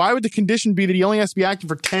player. Why would the condition be that he only has to be active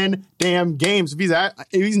for 10 damn games? If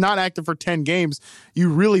he's not active for 10 games, you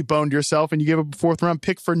really boned yourself and you gave up a fourth round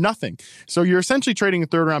pick for nothing. So you're essentially trading a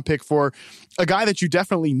third round pick for a guy that you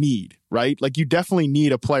definitely need, right? Like, you definitely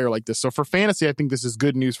need a player like this. So for fantasy, I think this is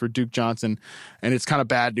good news for Duke Johnson, and it's kind of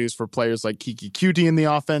bad news for players like Kiki Cutie in the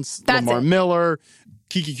offense, Lamar Miller.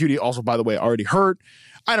 Kiki Cutie also, by the way, already hurt.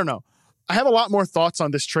 I don't know. I have a lot more thoughts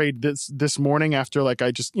on this trade this morning after, like,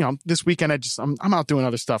 I just, this weekend I'm out doing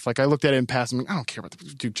other stuff. Like, I looked at it in passing. Like, I don't care about the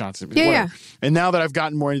Duke Johnson. Yeah. And now that I've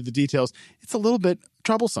gotten more into the details, it's a little bit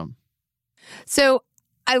troublesome. So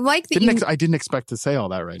I like that I didn't expect to say all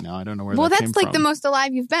that right now. I don't know where that came from. Well, that's like the most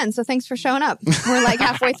alive you've been. So thanks for showing up. We're like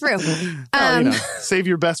halfway through. Save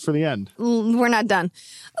your best for the end. We're not done.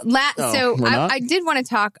 I did want to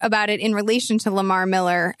talk about it in relation to Lamar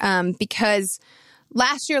Miller because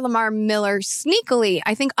last year, Lamar Miller sneakily,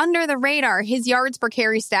 I think under the radar, his yards per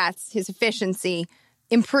carry stats, his efficiency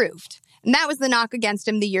improved. And that was the knock against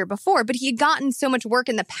him the year before. But he had gotten so much work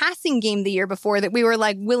in the passing game the year before that we were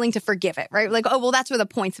like willing to forgive it, right? Like, oh, well, that's where the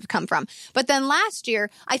points have come from. But then last year,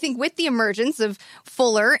 I think with the emergence of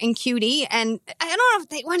Fuller and Cutie, and I don't know if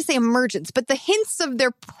they want to say emergence, but the hints of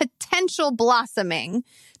their potential blossoming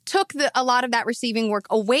took a lot of that receiving work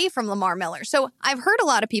away from Lamar Miller. So I've heard a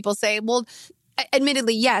lot of people say, well,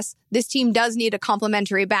 admittedly, yes, this team does need a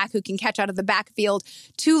complementary back who can catch out of the backfield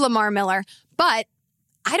to Lamar Miller. But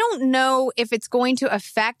I don't know if it's going to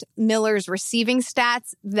affect Miller's receiving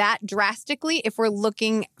stats that drastically if we're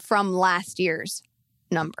looking from last year's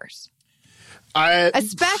numbers.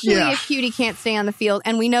 Especially if Cutie can't stay on the field.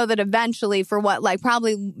 And we know that eventually for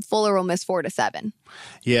probably Fuller will miss 4 to 7.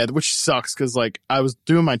 Yeah, which sucks because I was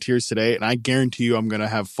doing my tiers today and I guarantee you I'm going to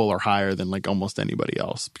have Fuller higher than almost anybody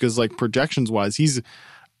else because projections wise, he's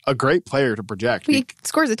a great player to project. He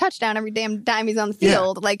scores a touchdown every damn time he's on the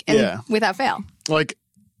field, without fail.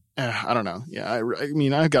 I don't know. Yeah, I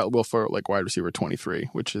mean, I've got Will Fuller wide receiver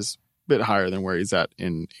 23, which is bit higher than where he's at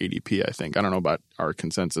in ADP, I think. I don't know about our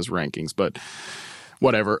consensus rankings, but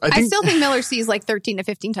whatever. I still think Miller sees 13 to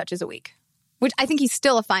 15 touches a week, which I think he's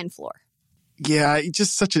still a fine floor. Yeah, it's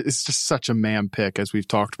just such a man pick, as we've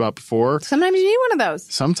talked about before. Sometimes you need one of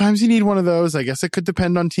those. Sometimes you need one of those. I guess it could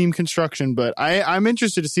depend on team construction, but I'm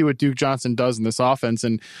interested to see what Duke Johnson does in this offense.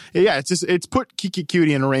 And yeah, it's put Kiki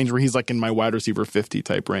Cutie in a range where he's in my wide receiver 50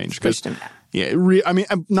 type range. Pushed him back. Yeah,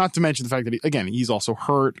 not to mention the fact that he's also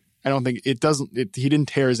hurt. I don't think he didn't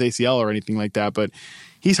tear his ACL or anything like that, but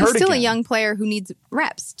he's hurt. He's still again. a young player who needs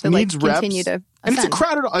reps to continue to ascend. And it's a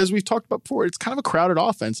crowded, as we've talked about before, it's kind of a crowded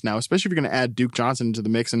offense now, especially if you're going to add Duke Johnson into the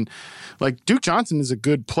mix. And Duke Johnson is a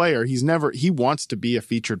good player. He wants to be a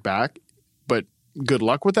featured back, but good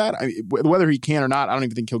luck with that. Whether he can or not, I don't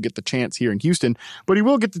even think he'll get the chance here in Houston, but he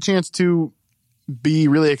will get the chance to be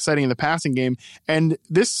really exciting in the passing game. And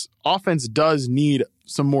this offense does need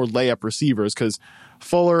some more layup receivers because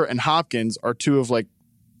Fuller and Hopkins are two of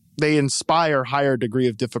they inspire higher degree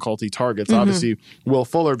of difficulty targets. Mm-hmm. Obviously, Will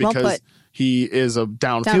Fuller because he is a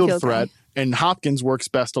downfield threat, and Hopkins works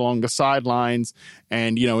best along the sidelines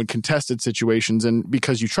and in contested situations. And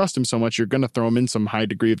because you trust him so much, you're going to throw him in some high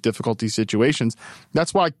degree of difficulty situations.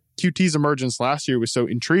 That's why QT's emergence last year was so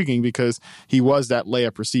intriguing because he was that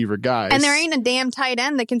layup receiver guy. And there ain't a damn tight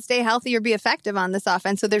end that can stay healthy or be effective on this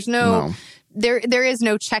offense. So there's no. There is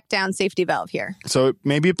no check down safety valve here. So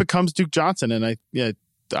maybe it becomes Duke Johnson, and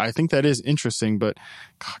I think that is interesting. But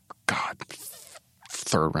God,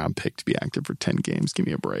 3rd round pick to be active for 10 games. Give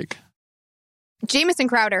me a break. Jamison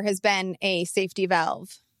Crowder has been a safety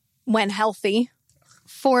valve when healthy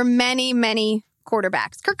for many, many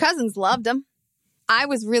quarterbacks. Kirk Cousins loved him. I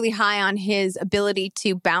was really high on his ability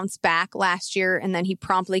to bounce back last year, and then he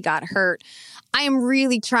promptly got hurt. I am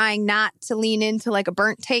really trying not to lean into a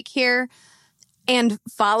burnt take here and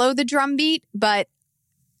follow the drumbeat, but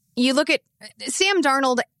you look at Sam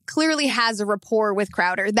Darnold clearly has a rapport with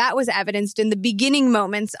Crowder. That was evidenced in the beginning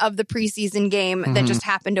moments of the preseason game that just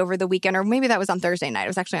happened over the weekend, or maybe that was on Thursday night. It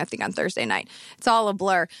was actually, I think, on Thursday night. It's all a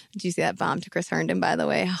blur. Did you see that bomb to Chris Herndon, by the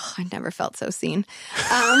way? Oh, I never felt so seen.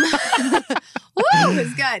 Woo, it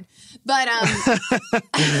was good. But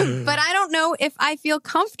I don't know if I feel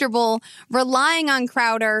comfortable relying on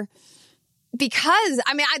Crowder because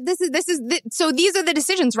so these are the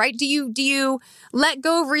decisions, right? Do you let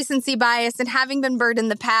go of recency bias and having been burned in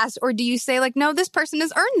the past, or do you say no, this person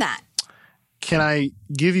has earned that? Can I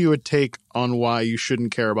give you a take on why you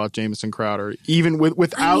shouldn't care about Jamison Crowder, even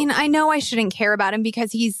without? I know I shouldn't care about him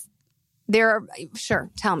because he's there.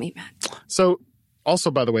 Sure, tell me, Matt. So.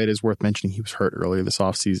 Also, by the way, it is worth mentioning he was hurt earlier this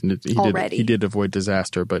offseason. He did avoid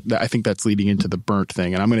disaster, but I think that's leading into the burnt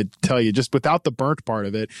thing. And I'm going to tell you, just without the burnt part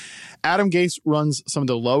of it, Adam Gase runs some of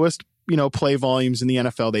the lowest play volumes in the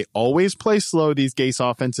NFL. They always play slow, these Gase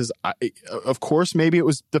offenses. Of course, maybe it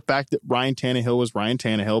was the fact that Ryan Tannehill was Ryan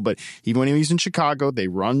Tannehill, but even when he was in Chicago, they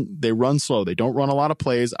run slow. They don't run a lot of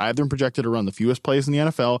plays. I've been projected to run the fewest plays in the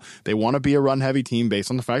NFL. They want to be a run-heavy team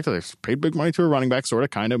based on the fact that they've paid big money to a running back, sort of,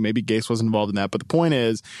 kind of. Maybe Gase was involved in that. But the point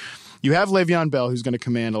is, you have Le'Veon Bell, who's going to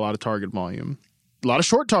command a lot of target volume. A lot of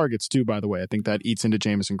short targets, too, by the way. I think that eats into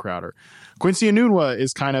Jamison Crowder. Quincy Enunwa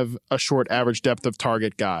is kind of a short average depth of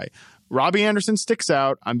target guy. Robbie Anderson sticks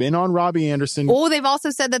out. I'm in on Robbie Anderson. Oh, they've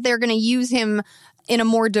also said that they're going to use him in a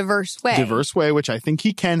more diverse way. Which I think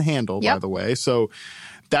he can handle, by the way. So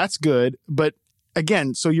that's good. But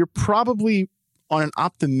again, so you're probably on an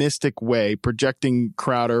optimistic way projecting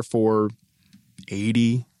Crowder for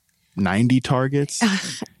 80, 90 targets.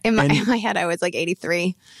 In my head, I was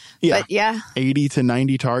 83. Yeah. But 80 to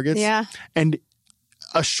 90 targets. Yeah. And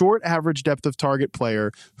a short average depth of target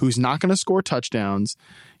player who's not going to score touchdowns,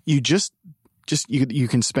 you you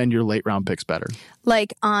can spend your late round picks better.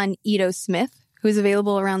 Like on Ito Smith, who's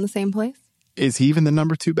available around the same place. Is he even the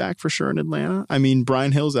number 2 back for sure in Atlanta? I mean,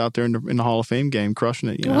 Brian Hill's out there in the Hall of Fame game crushing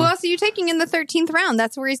it. Who else are you taking in the 13th round?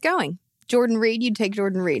 That's where he's going. Jordan Reed, you'd take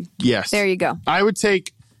Jordan Reed. Yes. There you go. I would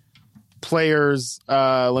take players.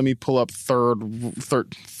 Let me pull up third round.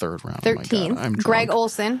 13th. I'm Greg drunk.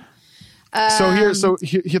 Olson. So here,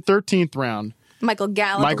 13th round. Michael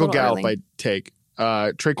Gallup. I'd take.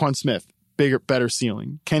 Traquan Smith, better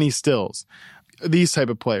ceiling. Kenny Stills. These type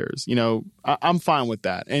of players, I'm fine with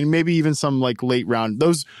that. And maybe even some like late round.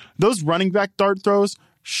 Those running back dart throws,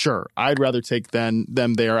 sure. I'd rather take them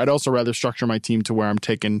there. I'd also rather structure my team to where I'm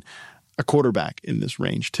taking a quarterback in this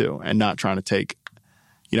range too, and not trying to take,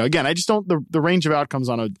 again, I just don't, the range of outcomes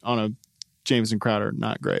on a Jameson Crowder,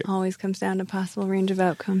 not great. Always comes down to possible range of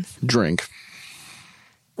outcomes. Drink.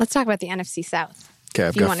 Let's talk about the NFC South. Okay,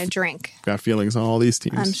 if you want to drink. Got feelings on all these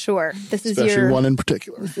teams. I'm sure. Especially one in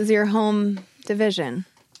particular. This is your home division.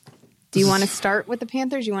 Do you want to start with the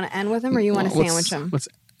Panthers? You want to end with them, or you want to sandwich them?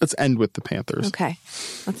 Let's end with the Panthers. Okay.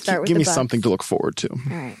 Let's start with Give the me Bucs. something to look forward to.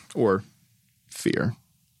 All right. Or fear,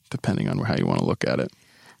 depending on how you want to look at it.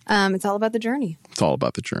 It's all about the journey. It's all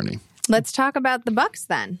about the journey. Let's talk about the Bucs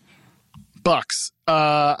then. Bucs.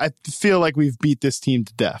 I feel like we've beat this team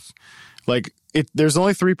to death. There's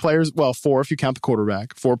only 3 players. Well, 4 if you count the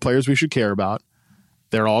quarterback. 4 players we should care about.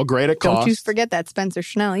 They're all great at cost. Don't you forget that Spencer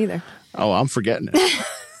Schnell either. Oh, I'm forgetting it.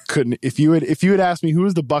 Couldn't if you had asked me who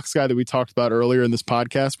was the Bucs guy that we talked about earlier in this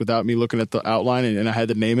podcast without me looking at the outline and I had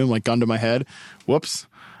to name him like gun to my head. Whoops.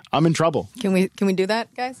 I'm in trouble. Can we do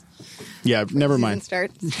that, guys? Yeah, never mind.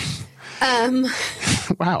 Start.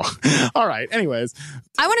 Wow. All right. Anyways,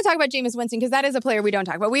 I want to talk about Jameis Winston because that is a player we don't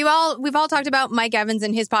talk about. We've all talked about Mike Evans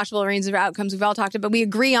and his possible range of outcomes. We've all talked about. We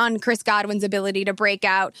agree on Chris Godwin's ability to break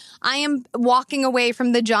out. I am walking away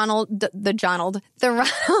from the Ronald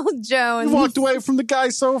Jones. you walked away from the guy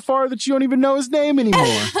so far that you don't even know his name anymore.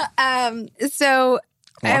 So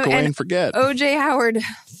walk away and forget. OJ Howard,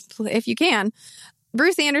 if you can.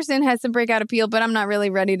 Bruce Anderson has some breakout appeal, but I'm not really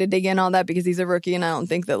ready to dig in all that because he's a rookie, and I don't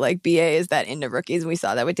think that BA is that into rookies. And we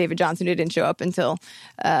saw that with David Johnson, who didn't show up until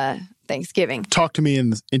Thanksgiving. Talk to me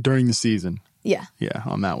during the season. Yeah,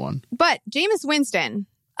 on that one. But Jameis Winston.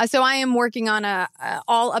 So I am working on a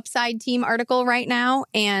all upside team article right now,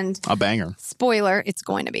 and a banger. Spoiler, it's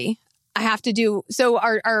going to be. I have to do so.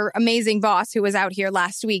 Our amazing boss, who was out here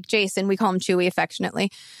last week, Jason, we call him Chewy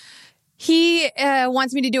affectionately. He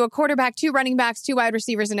wants me to do a quarterback, 2 running backs, 2 wide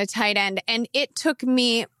receivers, and a tight end. And it took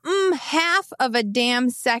me half of a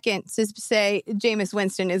damn second to say Jameis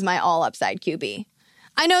Winston is my all-upside QB.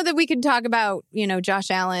 I know that we could talk about,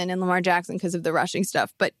 Josh Allen and Lamar Jackson because of the rushing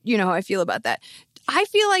stuff, but you know how I feel about that. I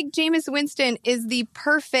feel like Jameis Winston is the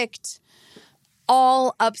perfect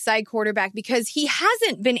all-upside quarterback because he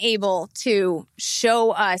hasn't been able to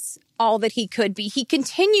show us all that he could be. He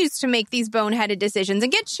continues to make these boneheaded decisions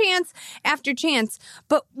and get chance after chance.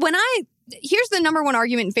 But here's the number one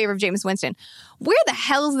argument in favor of Jameis Winston. Where the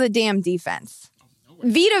hell's the damn defense?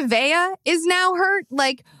 Vita Vea is now hurt.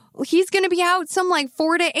 He's going to be out some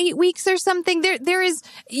 4 to 8 weeks or something.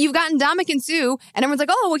 You've got Ndamukong Suh, and everyone's like,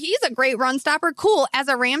 oh, well, he's a great run stopper. Cool. As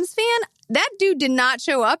a Rams fan, that dude did not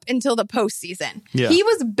show up until the postseason. Yeah. He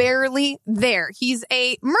was barely there. He's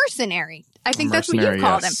a mercenary. I think that's what you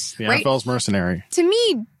called him. The right? NFL's mercenary. To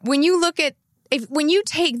me, when you look at when you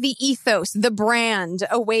take the ethos, the brand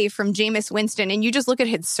away from Jameis Winston and you just look at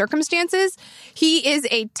his circumstances, he is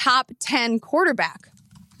a top 10 quarterback.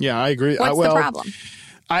 Yeah, I agree. What's the problem?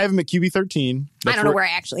 I have him at QB 13. I don't know where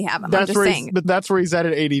I actually have him. I'm just saying. But that's where he's at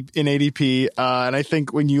in ADP. And I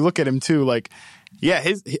think when you look at him too,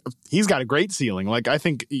 he's got a great ceiling. I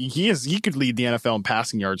think he could lead the NFL in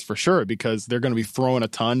passing yards for sure because they're going to be throwing a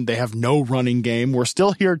ton. They have no running game. We're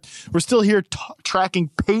still here tracking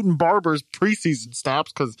Peyton Barber's preseason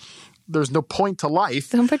stops because there's no point to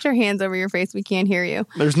life. Don't put your hands over your face. We can't hear you.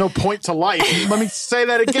 There's no point to life. Let me say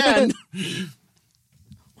that again.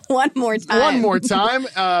 One more time.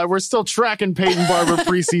 We're still tracking Peyton Barber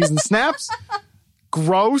preseason snaps.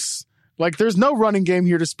 Gross. There's no running game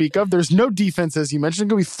here to speak of. There's no defense, as you mentioned.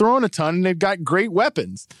 They're going to be throwing a ton, and they've got great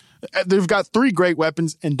weapons. They've got 3 great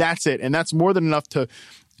weapons, and that's it. And that's more than enough to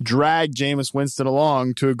drag Jameis Winston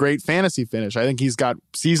along to a great fantasy finish. I think he's got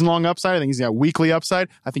season-long upside. I think he's got weekly upside.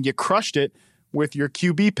 I think you crushed it with your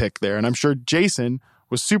QB pick there, and I'm sure Jason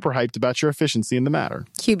was super hyped about your efficiency in the matter.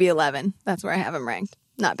 QB 11. That's where I have him ranked.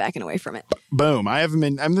 Not backing away from it. Boom. I have him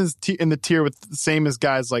in the tier with the same as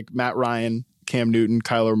guys like Matt Ryan, Cam Newton,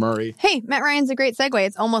 Kyler Murray. Hey, Matt Ryan's a great segue.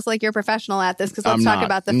 It's almost like you're professional at this because let's talk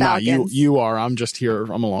about the Falcons. You are. I'm just here.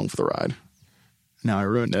 I'm along for the ride. Now I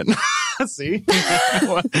ruined it. See?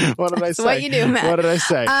 what did I say? What you do, Matt. What did I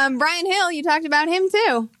say? Brian Hill, you talked about him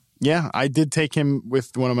too. Yeah, I did take him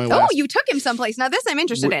with one of my last... Oh, you took him someplace. Now this I'm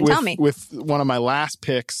interested in. Tell me. With one of my last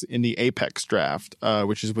picks in the Apex draft,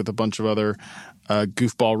 which is with a bunch of other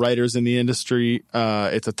goofball writers in the industry.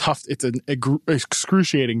 It's an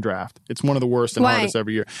excruciating draft. It's one of the worst and hardest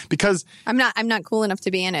every year. Because... I'm not cool enough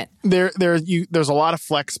to be in it. There's a lot of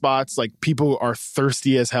flex spots. Like, people are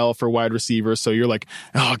thirsty as hell for wide receivers. So you're like,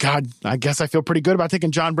 oh, God, I guess I feel pretty good about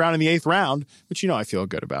taking John Brown in the 8th round, which I feel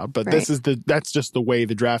good about. But right. That's just the way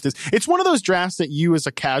the draft is. It's one of those drafts that you as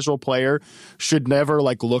a casual player should never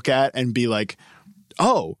look at and be like,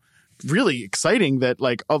 oh, really exciting that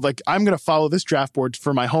I'm going to follow this draft board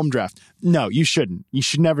for my home draft. No, you shouldn't. You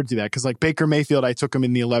should never do that because Baker Mayfield, I took him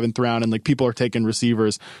in the 11th round and people are taking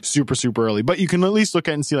receivers super, super early. But you can at least look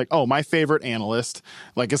at it and see oh, my favorite analyst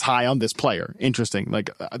is high on this player. Interesting.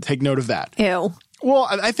 Take note of that. Ew. Well,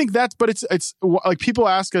 I think but it's people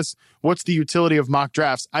ask us, what's the utility of mock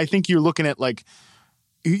drafts? I think you're looking at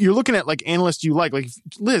analysts you like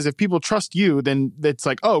Liz, if people trust you, then it's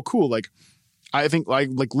oh, cool. I think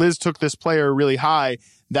Liz took this player really high.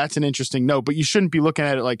 That's an interesting note, but you shouldn't be looking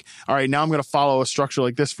at it all right, now I'm going to follow a structure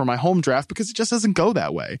like this for my home draft because it just doesn't go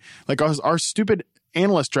that way. Our stupid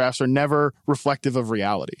analyst drafts are never reflective of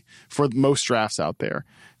reality for most drafts out there.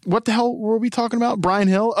 What the hell were we talking about? Brian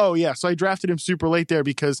Hill? Oh, yeah. So I drafted him super late there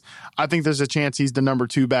because I think there's a chance he's the number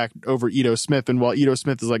 2 back over Ito Smith. And while Ito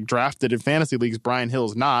Smith is drafted in fantasy leagues, Brian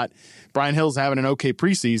Hill's not. Brian Hill's having an okay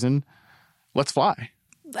preseason. Let's fly.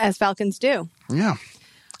 As Falcons do. Yeah.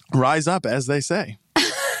 Rise up, as they say.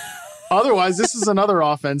 Otherwise, this is another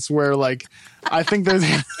offense where I think there's...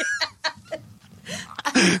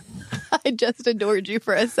 I just adored you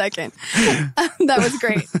for a second. That was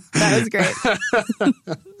great. As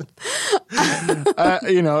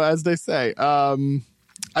they say.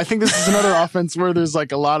 I think this is another offense where there's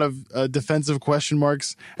a lot of defensive question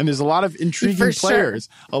marks and there's a lot of intriguing players.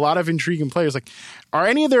 Sure. A lot of intriguing players. Are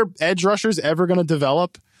any of their edge rushers ever going to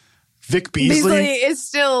develop? Vic Beasley is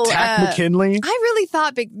still... Takk McKinley. I really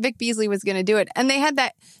thought Vic Beasley was going to do it. And they had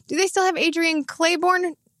that... Do they still have Adrian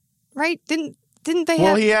Claiborne? Right? Didn't they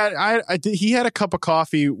have... Well, he had a cup of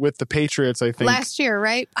coffee with the Patriots, I think. Last year,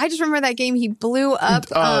 right? I just remember that game he blew up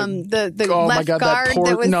the oh left my God, guard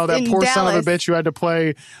that was that poor Dallas. Son of a bitch who had to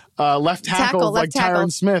play left tackle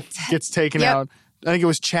Tyron Smith gets taken out. I think it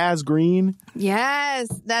was Chaz Green. Yes,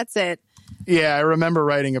 that's it. Yeah, I remember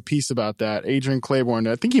writing a piece about that. Adrian Claiborne.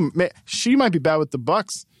 I think she might be back with the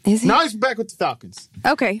Bucks. Is he? No, he's back with the Falcons.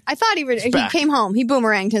 Okay. I thought he came home. He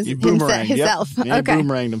boomeranged himself. Yep. Yeah, okay. He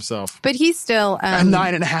boomeranged himself. But he's still...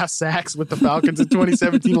 9.5 sacks with the Falcons in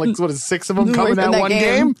 2017. 6 of them coming that one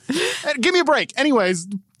game? Give me a break. Anyways,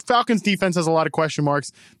 Falcons defense has a lot of question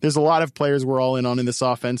marks. There's a lot of players we're all in on in this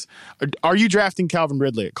offense. Are you drafting Calvin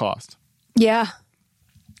Ridley at cost? Yeah.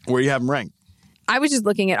 Where do you have him ranked? I was just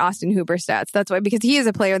looking at Austin Hooper stats. That's why, because he is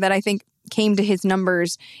a player that I think came to his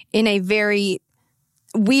numbers in a very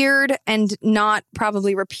weird and not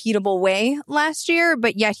probably repeatable way last year,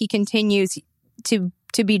 but yet he continues to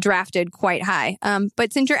be drafted quite high.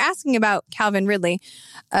 But since you're asking about Calvin Ridley,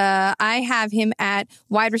 I have him at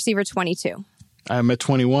wide receiver 22. I'm at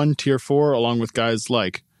 21, tier 4, along with guys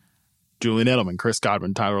like Julian Edelman, Chris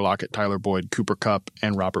Godwin, Tyler Lockett, Tyler Boyd, Cooper Kupp,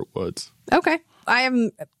 and Robert Woods. Okay.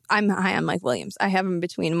 I'm high on Mike Williams. I have him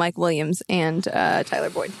between Mike Williams and Tyler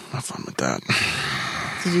Boyd. Have fun with that.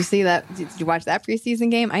 Did you see that? Did you watch that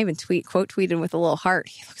preseason game? I even quote tweeted with a little heart.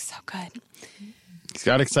 He looks so good. He's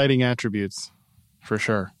got exciting attributes, for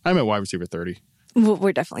sure. I'm at wide receiver 30.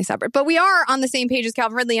 We're definitely separate. But we are on the same page as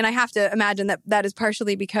Calvin Ridley, and I have to imagine that is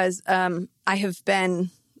partially because I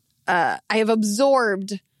have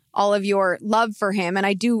absorbed all of your love for him, and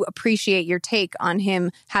I do appreciate your take on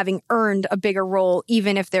him having earned a bigger role,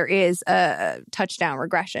 even if there is a touchdown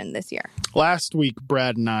regression this year. Last week,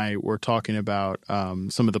 Brad and I were talking about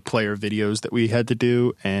some of the player videos that we had to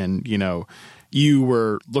do, and, you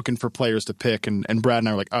were looking for players to pick, and Brad and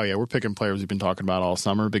I were like, oh, yeah, we're picking players we've been talking about all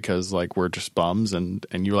summer because, we're just bums, and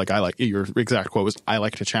you're like, your exact quote was, I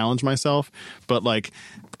like to challenge myself, but,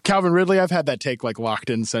 Calvin Ridley, I've had that take locked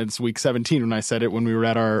in since week 17 when I said it when we were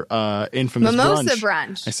at our infamous Mimosa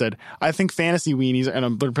brunch. I said, I think fantasy weenies, and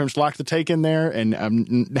I'm pretty much locked the take in there, and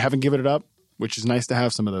I haven't given it up, which is nice to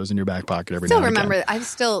have some of those in your back pocket every now and again. I'm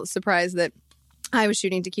still surprised that I was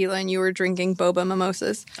shooting tequila and you were drinking boba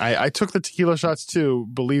mimosas. I took the tequila shots too.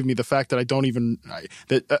 Believe me, the fact that I don't even...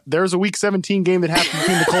 there's a week 17 game that happened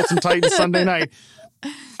between the Colts and Titans Sunday night.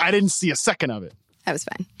 I didn't see a second of it. That was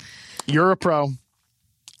fine. You're a pro.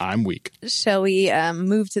 I'm weak. Shall we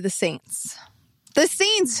move to the Saints? The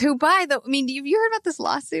Saints, who have you heard about this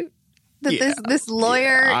lawsuit? That this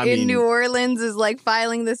lawyer in New Orleans is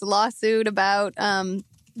filing this lawsuit about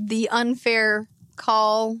the unfair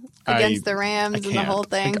call against the Rams and the whole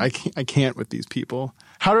thing. I can't with these people.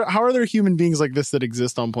 How are there human beings like this that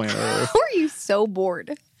exist on planet Earth? How are you so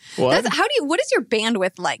bored? What? What is your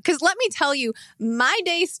bandwidth like? Because let me tell you, my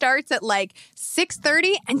day starts at like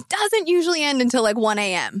 6:30 and doesn't usually end until like 1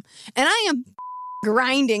 a.m. And I am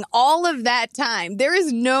grinding all of that time. There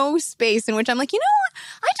is no space in which I'm like, you know what?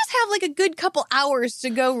 I just have like a good couple hours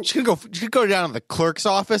to go. You could go down to the clerk's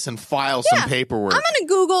office and file some paperwork. I'm going to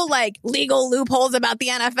Google like legal loopholes about the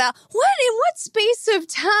NFL. In what space of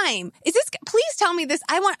time is this? Please tell me this.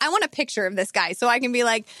 I want a picture of this guy so I can be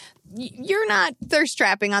like, you're not thirst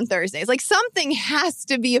trapping on Thursdays. Like something has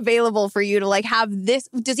to be available for you to like have this.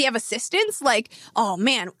 Does he have assistance? Like, oh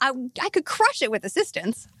man, I could crush it with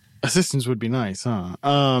assistance. Assistance would be nice, huh?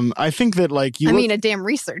 I think that like a damn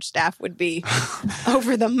research staff would be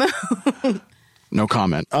over the moon. No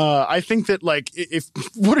comment. I think that like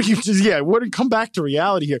come back to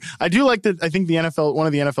reality here. I do like that. I think the NFL, one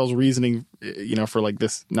of the NFL's reasoning, for like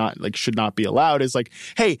this should not be allowed is like,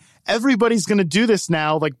 hey, everybody's going to do this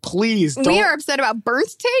now. Like, please don't. We are upset about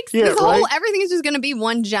burnt takes. Yeah, everything is just going to be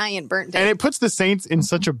one giant burnt take. And it puts the Saints in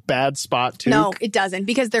such a bad spot too. No, it doesn't,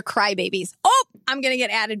 because they're crybabies. Oh, I'm going to get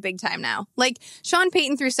added big time now. Like Sean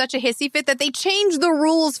Payton threw such a hissy fit that they changed the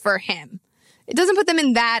rules for him. It doesn't put them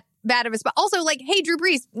in that bad of a spot. Also, like, hey, Drew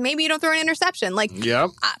Brees, maybe you don't throw an interception. Like,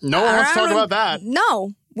 yep. No one wants to talk about that.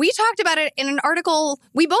 No. We talked about it in an article.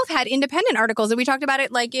 We both had independent articles, and we talked about it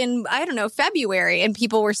like in, February, and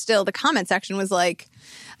people were still, the comment section was like,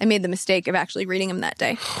 I made the mistake of actually reading him that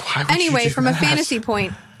day. Anyway, from a fantasy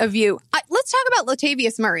point of view, let's talk about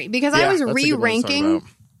Latavius Murray, because I was re-ranking.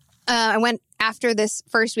 I went after this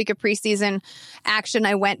first week of preseason action.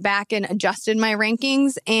 I went back and adjusted my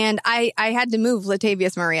rankings, and I had to move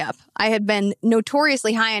Latavius Murray up. I had been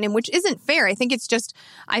notoriously high on him, which isn't fair. I think it's just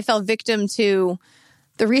I fell victim to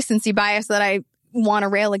the recency bias that I want to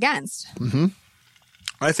rail against. Mm-hmm.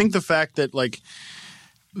 I think the fact that like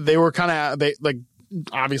they were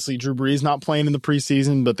obviously Drew Brees not playing in the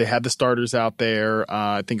preseason, but they had the starters out there.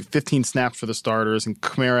 I think 15 snaps for the starters, and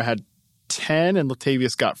Kamara had 10 and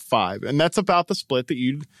Latavius got 5, and that's about the split that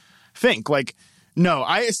you'd think. Like, no,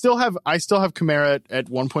 I still have Kamara at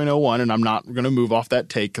 1.01, and I'm not going to move off that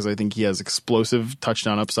take because I think he has explosive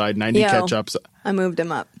touchdown upside, 90 catch-ups. I moved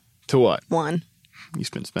him up. To what? 1.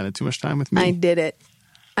 You've been spending too much time with me. I did it.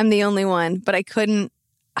 I'm the only one, but I couldn't.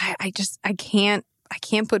 I can't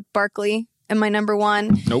put Barkley in my number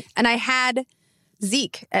 1. Nope. And I had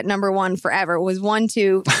Zeke at number 1 forever. It was 1,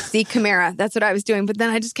 2, Zeke, Kamara. That's what I was doing. But then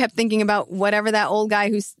I just kept thinking about whatever that old guy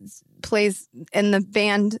who plays in the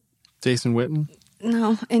band. Jason Witten?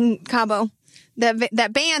 No, in Cabo.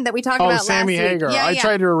 That band that we talked about Sammy last week. Hagar. I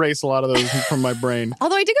tried to erase a lot of those from my brain.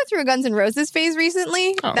 Although I did go through a Guns N' Roses phase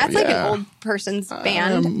recently. That's like an old person's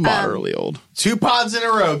band. I'm moderately old. 2 pods in a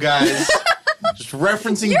row, guys. Just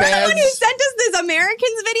referencing You're bands. the one who sent us this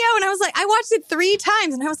Americans video, and I was like, I watched it 3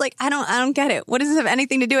 times, and I was like, I don't get it. What does this have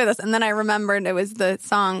anything to do with us? And then I remembered it was the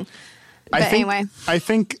song. But anyway. I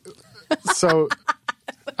think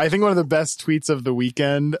one of the best tweets of the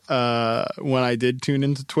weekend when I did tune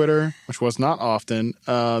into Twitter, which was not often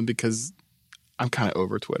because I'm kind of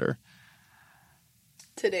over Twitter.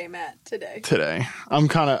 Today, Matt. Today. I'm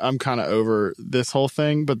kind of over this whole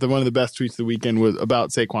thing, but one of the best tweets of the weekend was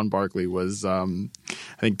about Saquon Barkley was I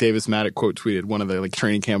think Davis Maddock quote tweeted one of the like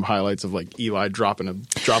training camp highlights of like Eli dropping a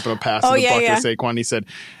pass in the bucket to Saquon. He said,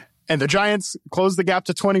 and the Giants close the gap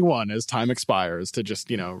to 21 as time expires to just,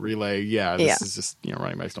 relay, this is just,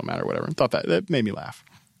 running backs don't matter, whatever. I thought that made me laugh.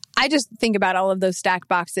 I just think about all of those stack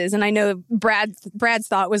boxes, and I know Brad's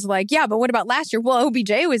thought was like, yeah, but what about last year? Well,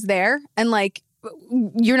 OBJ was there, and like,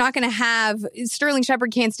 you're not going to have Sterling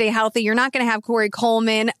Shepard can't stay healthy. You're not going to have Corey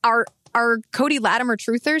Coleman. Are Cody Latimer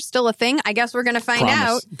truthers still a thing? I guess we're going to find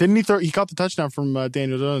out. Didn't he he caught the touchdown from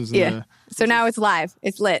Daniel Jones? Yeah. So now it's live.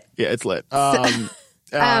 It's lit. Yeah, it's lit.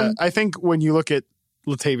 I think when you look at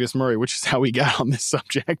Latavius Murray, which is how we got on this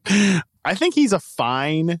subject, I think he's a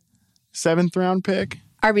fine 7th round pick.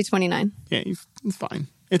 RB29. Yeah, he's fine.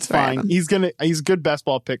 It's fine. He's a good best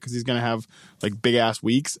ball pick because he's gonna have like big ass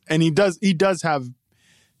weeks, and he does have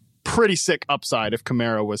pretty sick upside if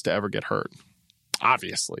Kamara was to ever get hurt.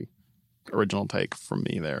 Obviously, original take from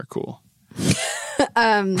me there. Cool.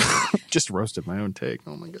 Just roasted my own take.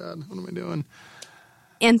 Oh my god, what am I doing?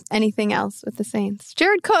 And anything else with the Saints?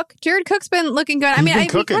 Jared Cook's been looking good. I mean, we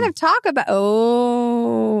kind of talk about.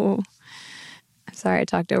 Oh, I'm sorry, I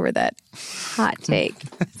talked over that hot take.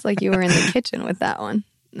 It's like you were in the kitchen with that one.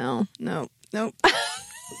 No. Jared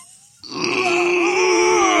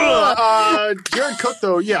Cook,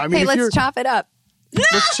 though, yeah. I mean, hey, let's chop it up.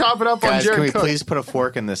 Let's chop it up on Guys, Jared can we Cook. please put a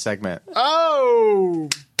fork in this segment? Oh!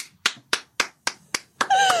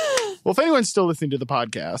 Well, if anyone's still listening to the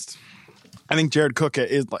podcast, I think Jared Cook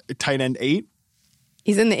is like tight end 8.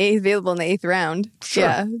 He's in the 8th, available in the 8th round. Sure.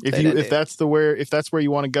 Yeah. If that's where you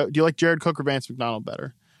want to go, do you like Jared Cook or Vance McDonald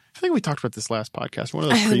better? I think we talked about this last podcast. One of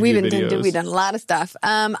those preview videos. We've done a lot of stuff.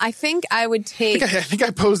 I think I would take I think I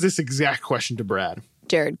posed this exact question to Brad.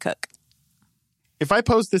 Jared Cook. If I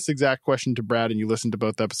posed this exact question to Brad and you listened to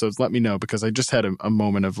both episodes, let me know, because I just had a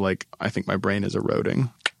moment of like, I think my brain is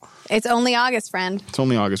eroding. It's only August, friend. It's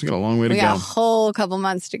only August. We got a long way to We go. got a whole couple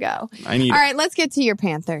months to go. All right, let's get to your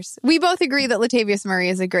Panthers. We both agree that Latavius Murray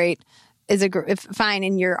is fine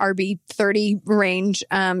in your RB 30 range.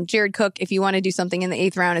 Jared Cook, if you want to do something in the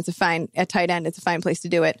 8th round, at tight end, it's a fine place to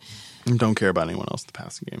do it. Don't care about anyone else in the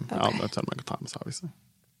passing game. Okay. That's on Michael Thomas, obviously.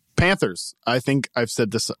 Panthers. I think I've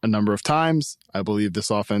said this a number of times. I believe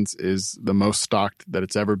this offense is the most stocked that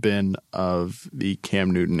it's ever been of the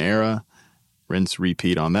Cam Newton era. Rinse,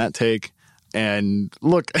 repeat on that take. And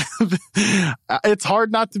look, it's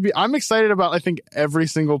hard not to be. I'm excited about, I think, every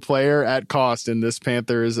single player at cost in this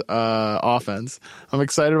Panthers offense. I'm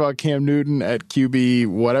excited about Cam Newton at QB,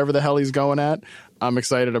 whatever the hell he's going at. I'm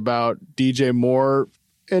excited about DJ Moore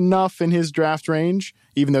enough in his draft range,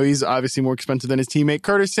 even though he's obviously more expensive than his teammate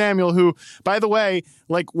Curtis Samuel, who, by the way,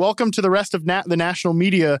 like, welcome to the rest of the national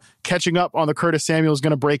media catching up on the Curtis Samuel's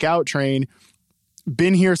going to break out train.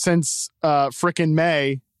 Been here since frickin'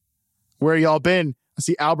 May. Where y'all been? I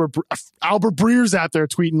see Albert Breer's out there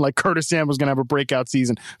tweeting like Curtis Samuel's going to have a breakout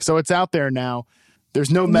season. So it's out there now.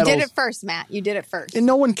 There's no medals. You did it first, Matt. You did it first. And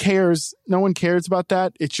no one cares. No one cares about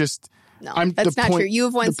that. It's just... No, that's not true. You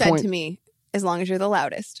have once said to me, as long as you're the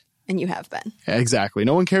loudest, and you have been. Yeah, exactly.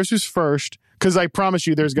 No one cares who's first. Because I promise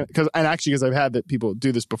you there's going to... And actually, because I've had that people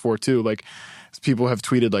do this before too. Like, people have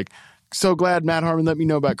tweeted like, so glad Matt Harmon let me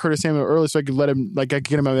know about Curtis Samuel early so I could I could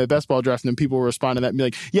get him on my best ball draft. And then people will respond to that and be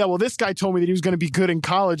like, yeah, well, this guy told me that he was going to be good in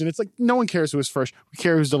college. And it's like, no one cares who is first. We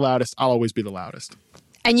care who's the loudest. I'll always be the loudest.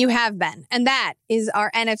 And you have been. And that is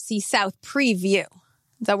our NFC South preview.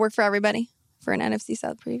 Does that work for everybody? For an NFC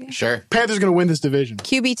South preview? Sure. Panthers going to win this division.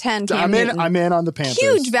 QB10, Cam Newton. I'm in on the Panthers.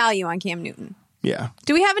 Huge value on Cam Newton. Yeah.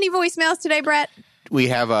 Do we have any voicemails today, Brett? We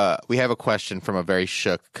have a question from a very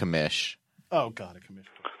shook commish. Oh, God, a commission.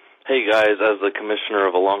 Hey guys, as the commissioner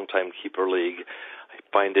of a longtime keeper league, I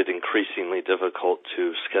find it increasingly difficult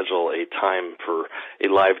to schedule a time for a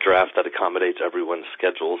live draft that accommodates everyone's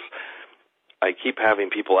schedules. I keep having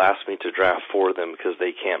people ask me to draft for them because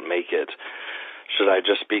they can't make it. Should I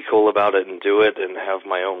just be cool about it and do it and have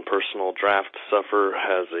my own personal draft suffer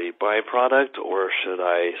as a byproduct, or should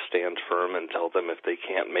I stand firm and tell them if they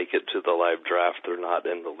can't make it to the live draft, they're not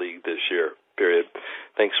in the league this year, period.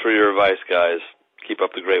 Thanks for your advice, guys. Keep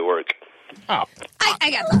up the great work. Oh,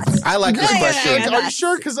 I got thoughts. I like this question. Are you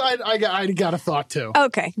sure? Because I got a thought too.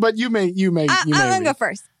 Okay. But you may. I'm going to go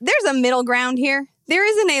first. There's a middle ground here. There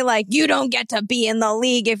isn't a like, you don't get to be in the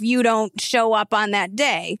league if you don't show up on that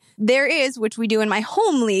day. There is, which we do in my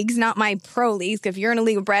home leagues, not my pro leagues. If you're in a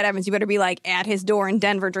league with Brad Evans, you better be like at his door in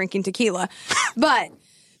Denver drinking tequila. But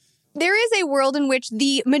there is a world in which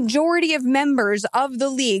the majority of members of the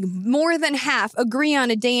league, more than half, agree on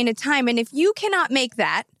a day and a time. And if you cannot make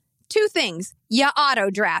that, 2 things. You auto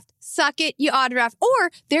draft. Suck it, you auto draft. Or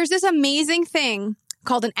there's this amazing thing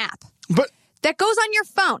called an app. But that goes on your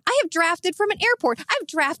phone. I have drafted from an airport. I've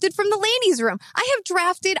drafted from the ladies' room. I have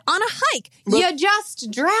drafted on a hike. You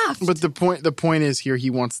just draft. But the point is here he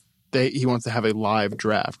wants to have a live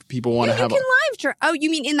draft. People want to have you can live draft. Oh, you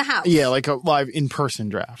mean in the house? Yeah, like a live in-person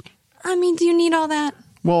draft. I mean, do you need all that?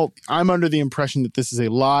 Well, I'm under the impression that this is a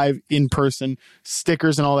live, in-person,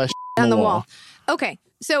 stickers and all that shit on the wall. Okay,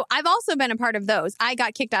 so I've also been a part of those. I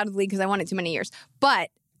got kicked out of the league because I won it too many years. But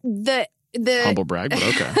the humble brag, but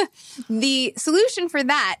okay. The solution for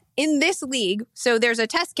that in this league, so there's a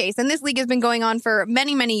test case, and this league has been going on for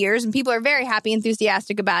many, many years, and people are very happy,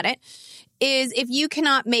 enthusiastic about it, is if you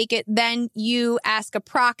cannot make it, then you ask a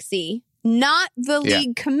proxy, not the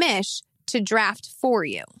league commish, to draft for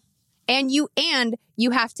you. And you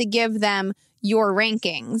have to give them your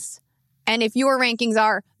rankings. And if your rankings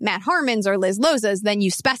are Matt Harmon's or Liz Loza's, then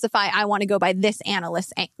you specify, I want to go by this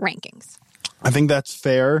analyst's rankings. I think that's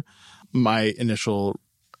fair. My initial,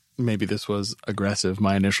 maybe this was aggressive,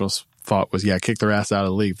 my initial thought was, kick their ass out of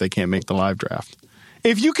the league if they can't make the live draft.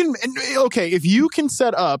 If you can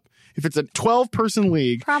set up, if it's a 12-person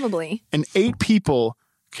league. Probably. And 8 people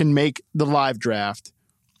can make the live draft.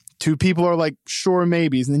 2 people are like, sure,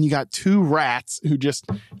 maybes. And then you got 2 rats who just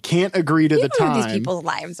can't agree to the time. What these people's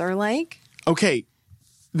lives are like. Okay,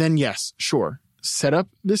 then yes, sure. set up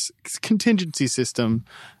this contingency system,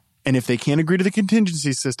 and if they can't agree to the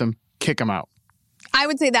contingency system, kick them out. I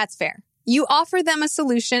would say that's fair. You offer them a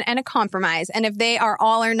solution and a compromise, and if they are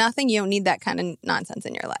all or nothing, you don't need that kind of nonsense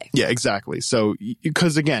in your life. Yeah, exactly. So,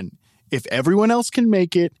 because again, if everyone else can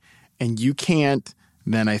make it and you can't,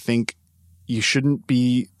 then I think you shouldn't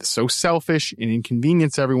be so selfish and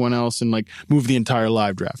inconvenience everyone else and like move the entire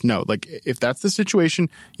live draft. No, like if that's the situation,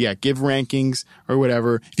 yeah, give rankings or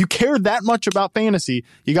whatever. If you care that much about fantasy,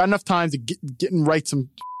 you got enough time to get and write some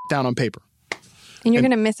down on paper. And you're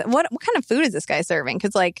going to miss it. What kind of food is this guy serving?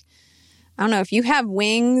 Because like, I don't know, if you have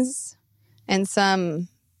wings and some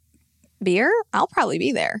beer, I'll probably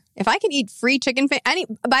be there. If I can eat free chicken, by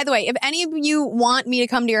the way, if any of you want me to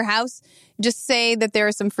come to your house, just say that there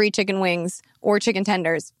are some free chicken wings or chicken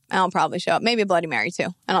tenders, and I'll probably show up. Maybe a Bloody Mary too,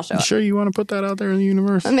 and I'll show up. Sure you want to put that out there in the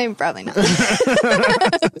universe? Maybe, probably not. Although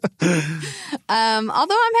I'm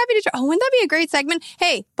happy to try. Oh, wouldn't that be a great segment?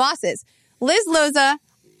 Hey, bosses, Liz Loza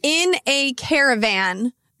in a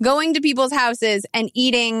caravan going to people's houses and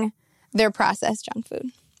eating their processed junk food.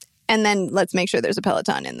 And then let's make sure there's a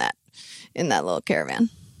Peloton in that little caravan.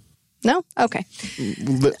 No? Okay.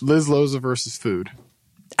 Liz Loza versus food.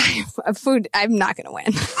 Food, I'm not going to win.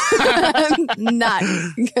 I'm not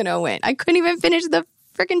going to win. I couldn't even finish the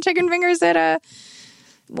freaking chicken fingers at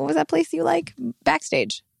what was that place you like?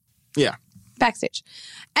 Backstage. Yeah. Backstage.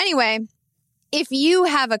 Anyway, if you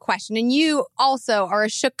have a question and you also are a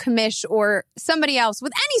Shook commish or somebody else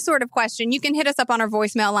with any sort of question, you can hit us up on our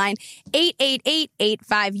voicemail line,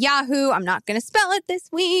 888-85-YAHOO. I'm not going to spell it this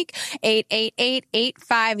week.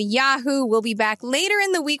 888-85-YAHOO. We'll be back later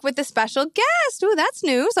in the week with a special guest. Ooh, that's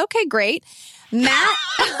news. Okay, great. Matt,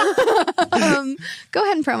 go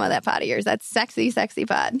ahead and promo that pod of yours. That's sexy, sexy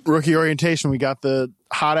pod. Rookie Orientation. We got the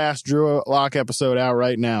hot-ass Drew Lock episode out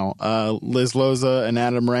right now. Liz Loza and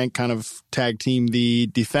Adam Rank kind of tag team the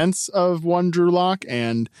defense of one Drew Lock,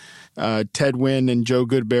 and Ted Wynn and Joe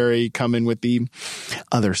Goodberry come in with the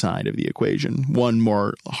other side of the equation. One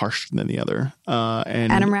more harsh than the other.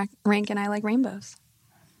 And Adam Rank and I like rainbows.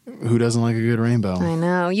 Who doesn't like a good rainbow? I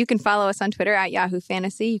know. You can follow us on Twitter at Yahoo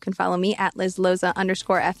Fantasy. You can follow me at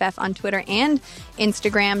LizLoza_FF on Twitter and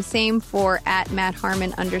Instagram. Same for at Matt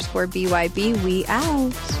Harmon _BYB. We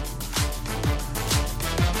out.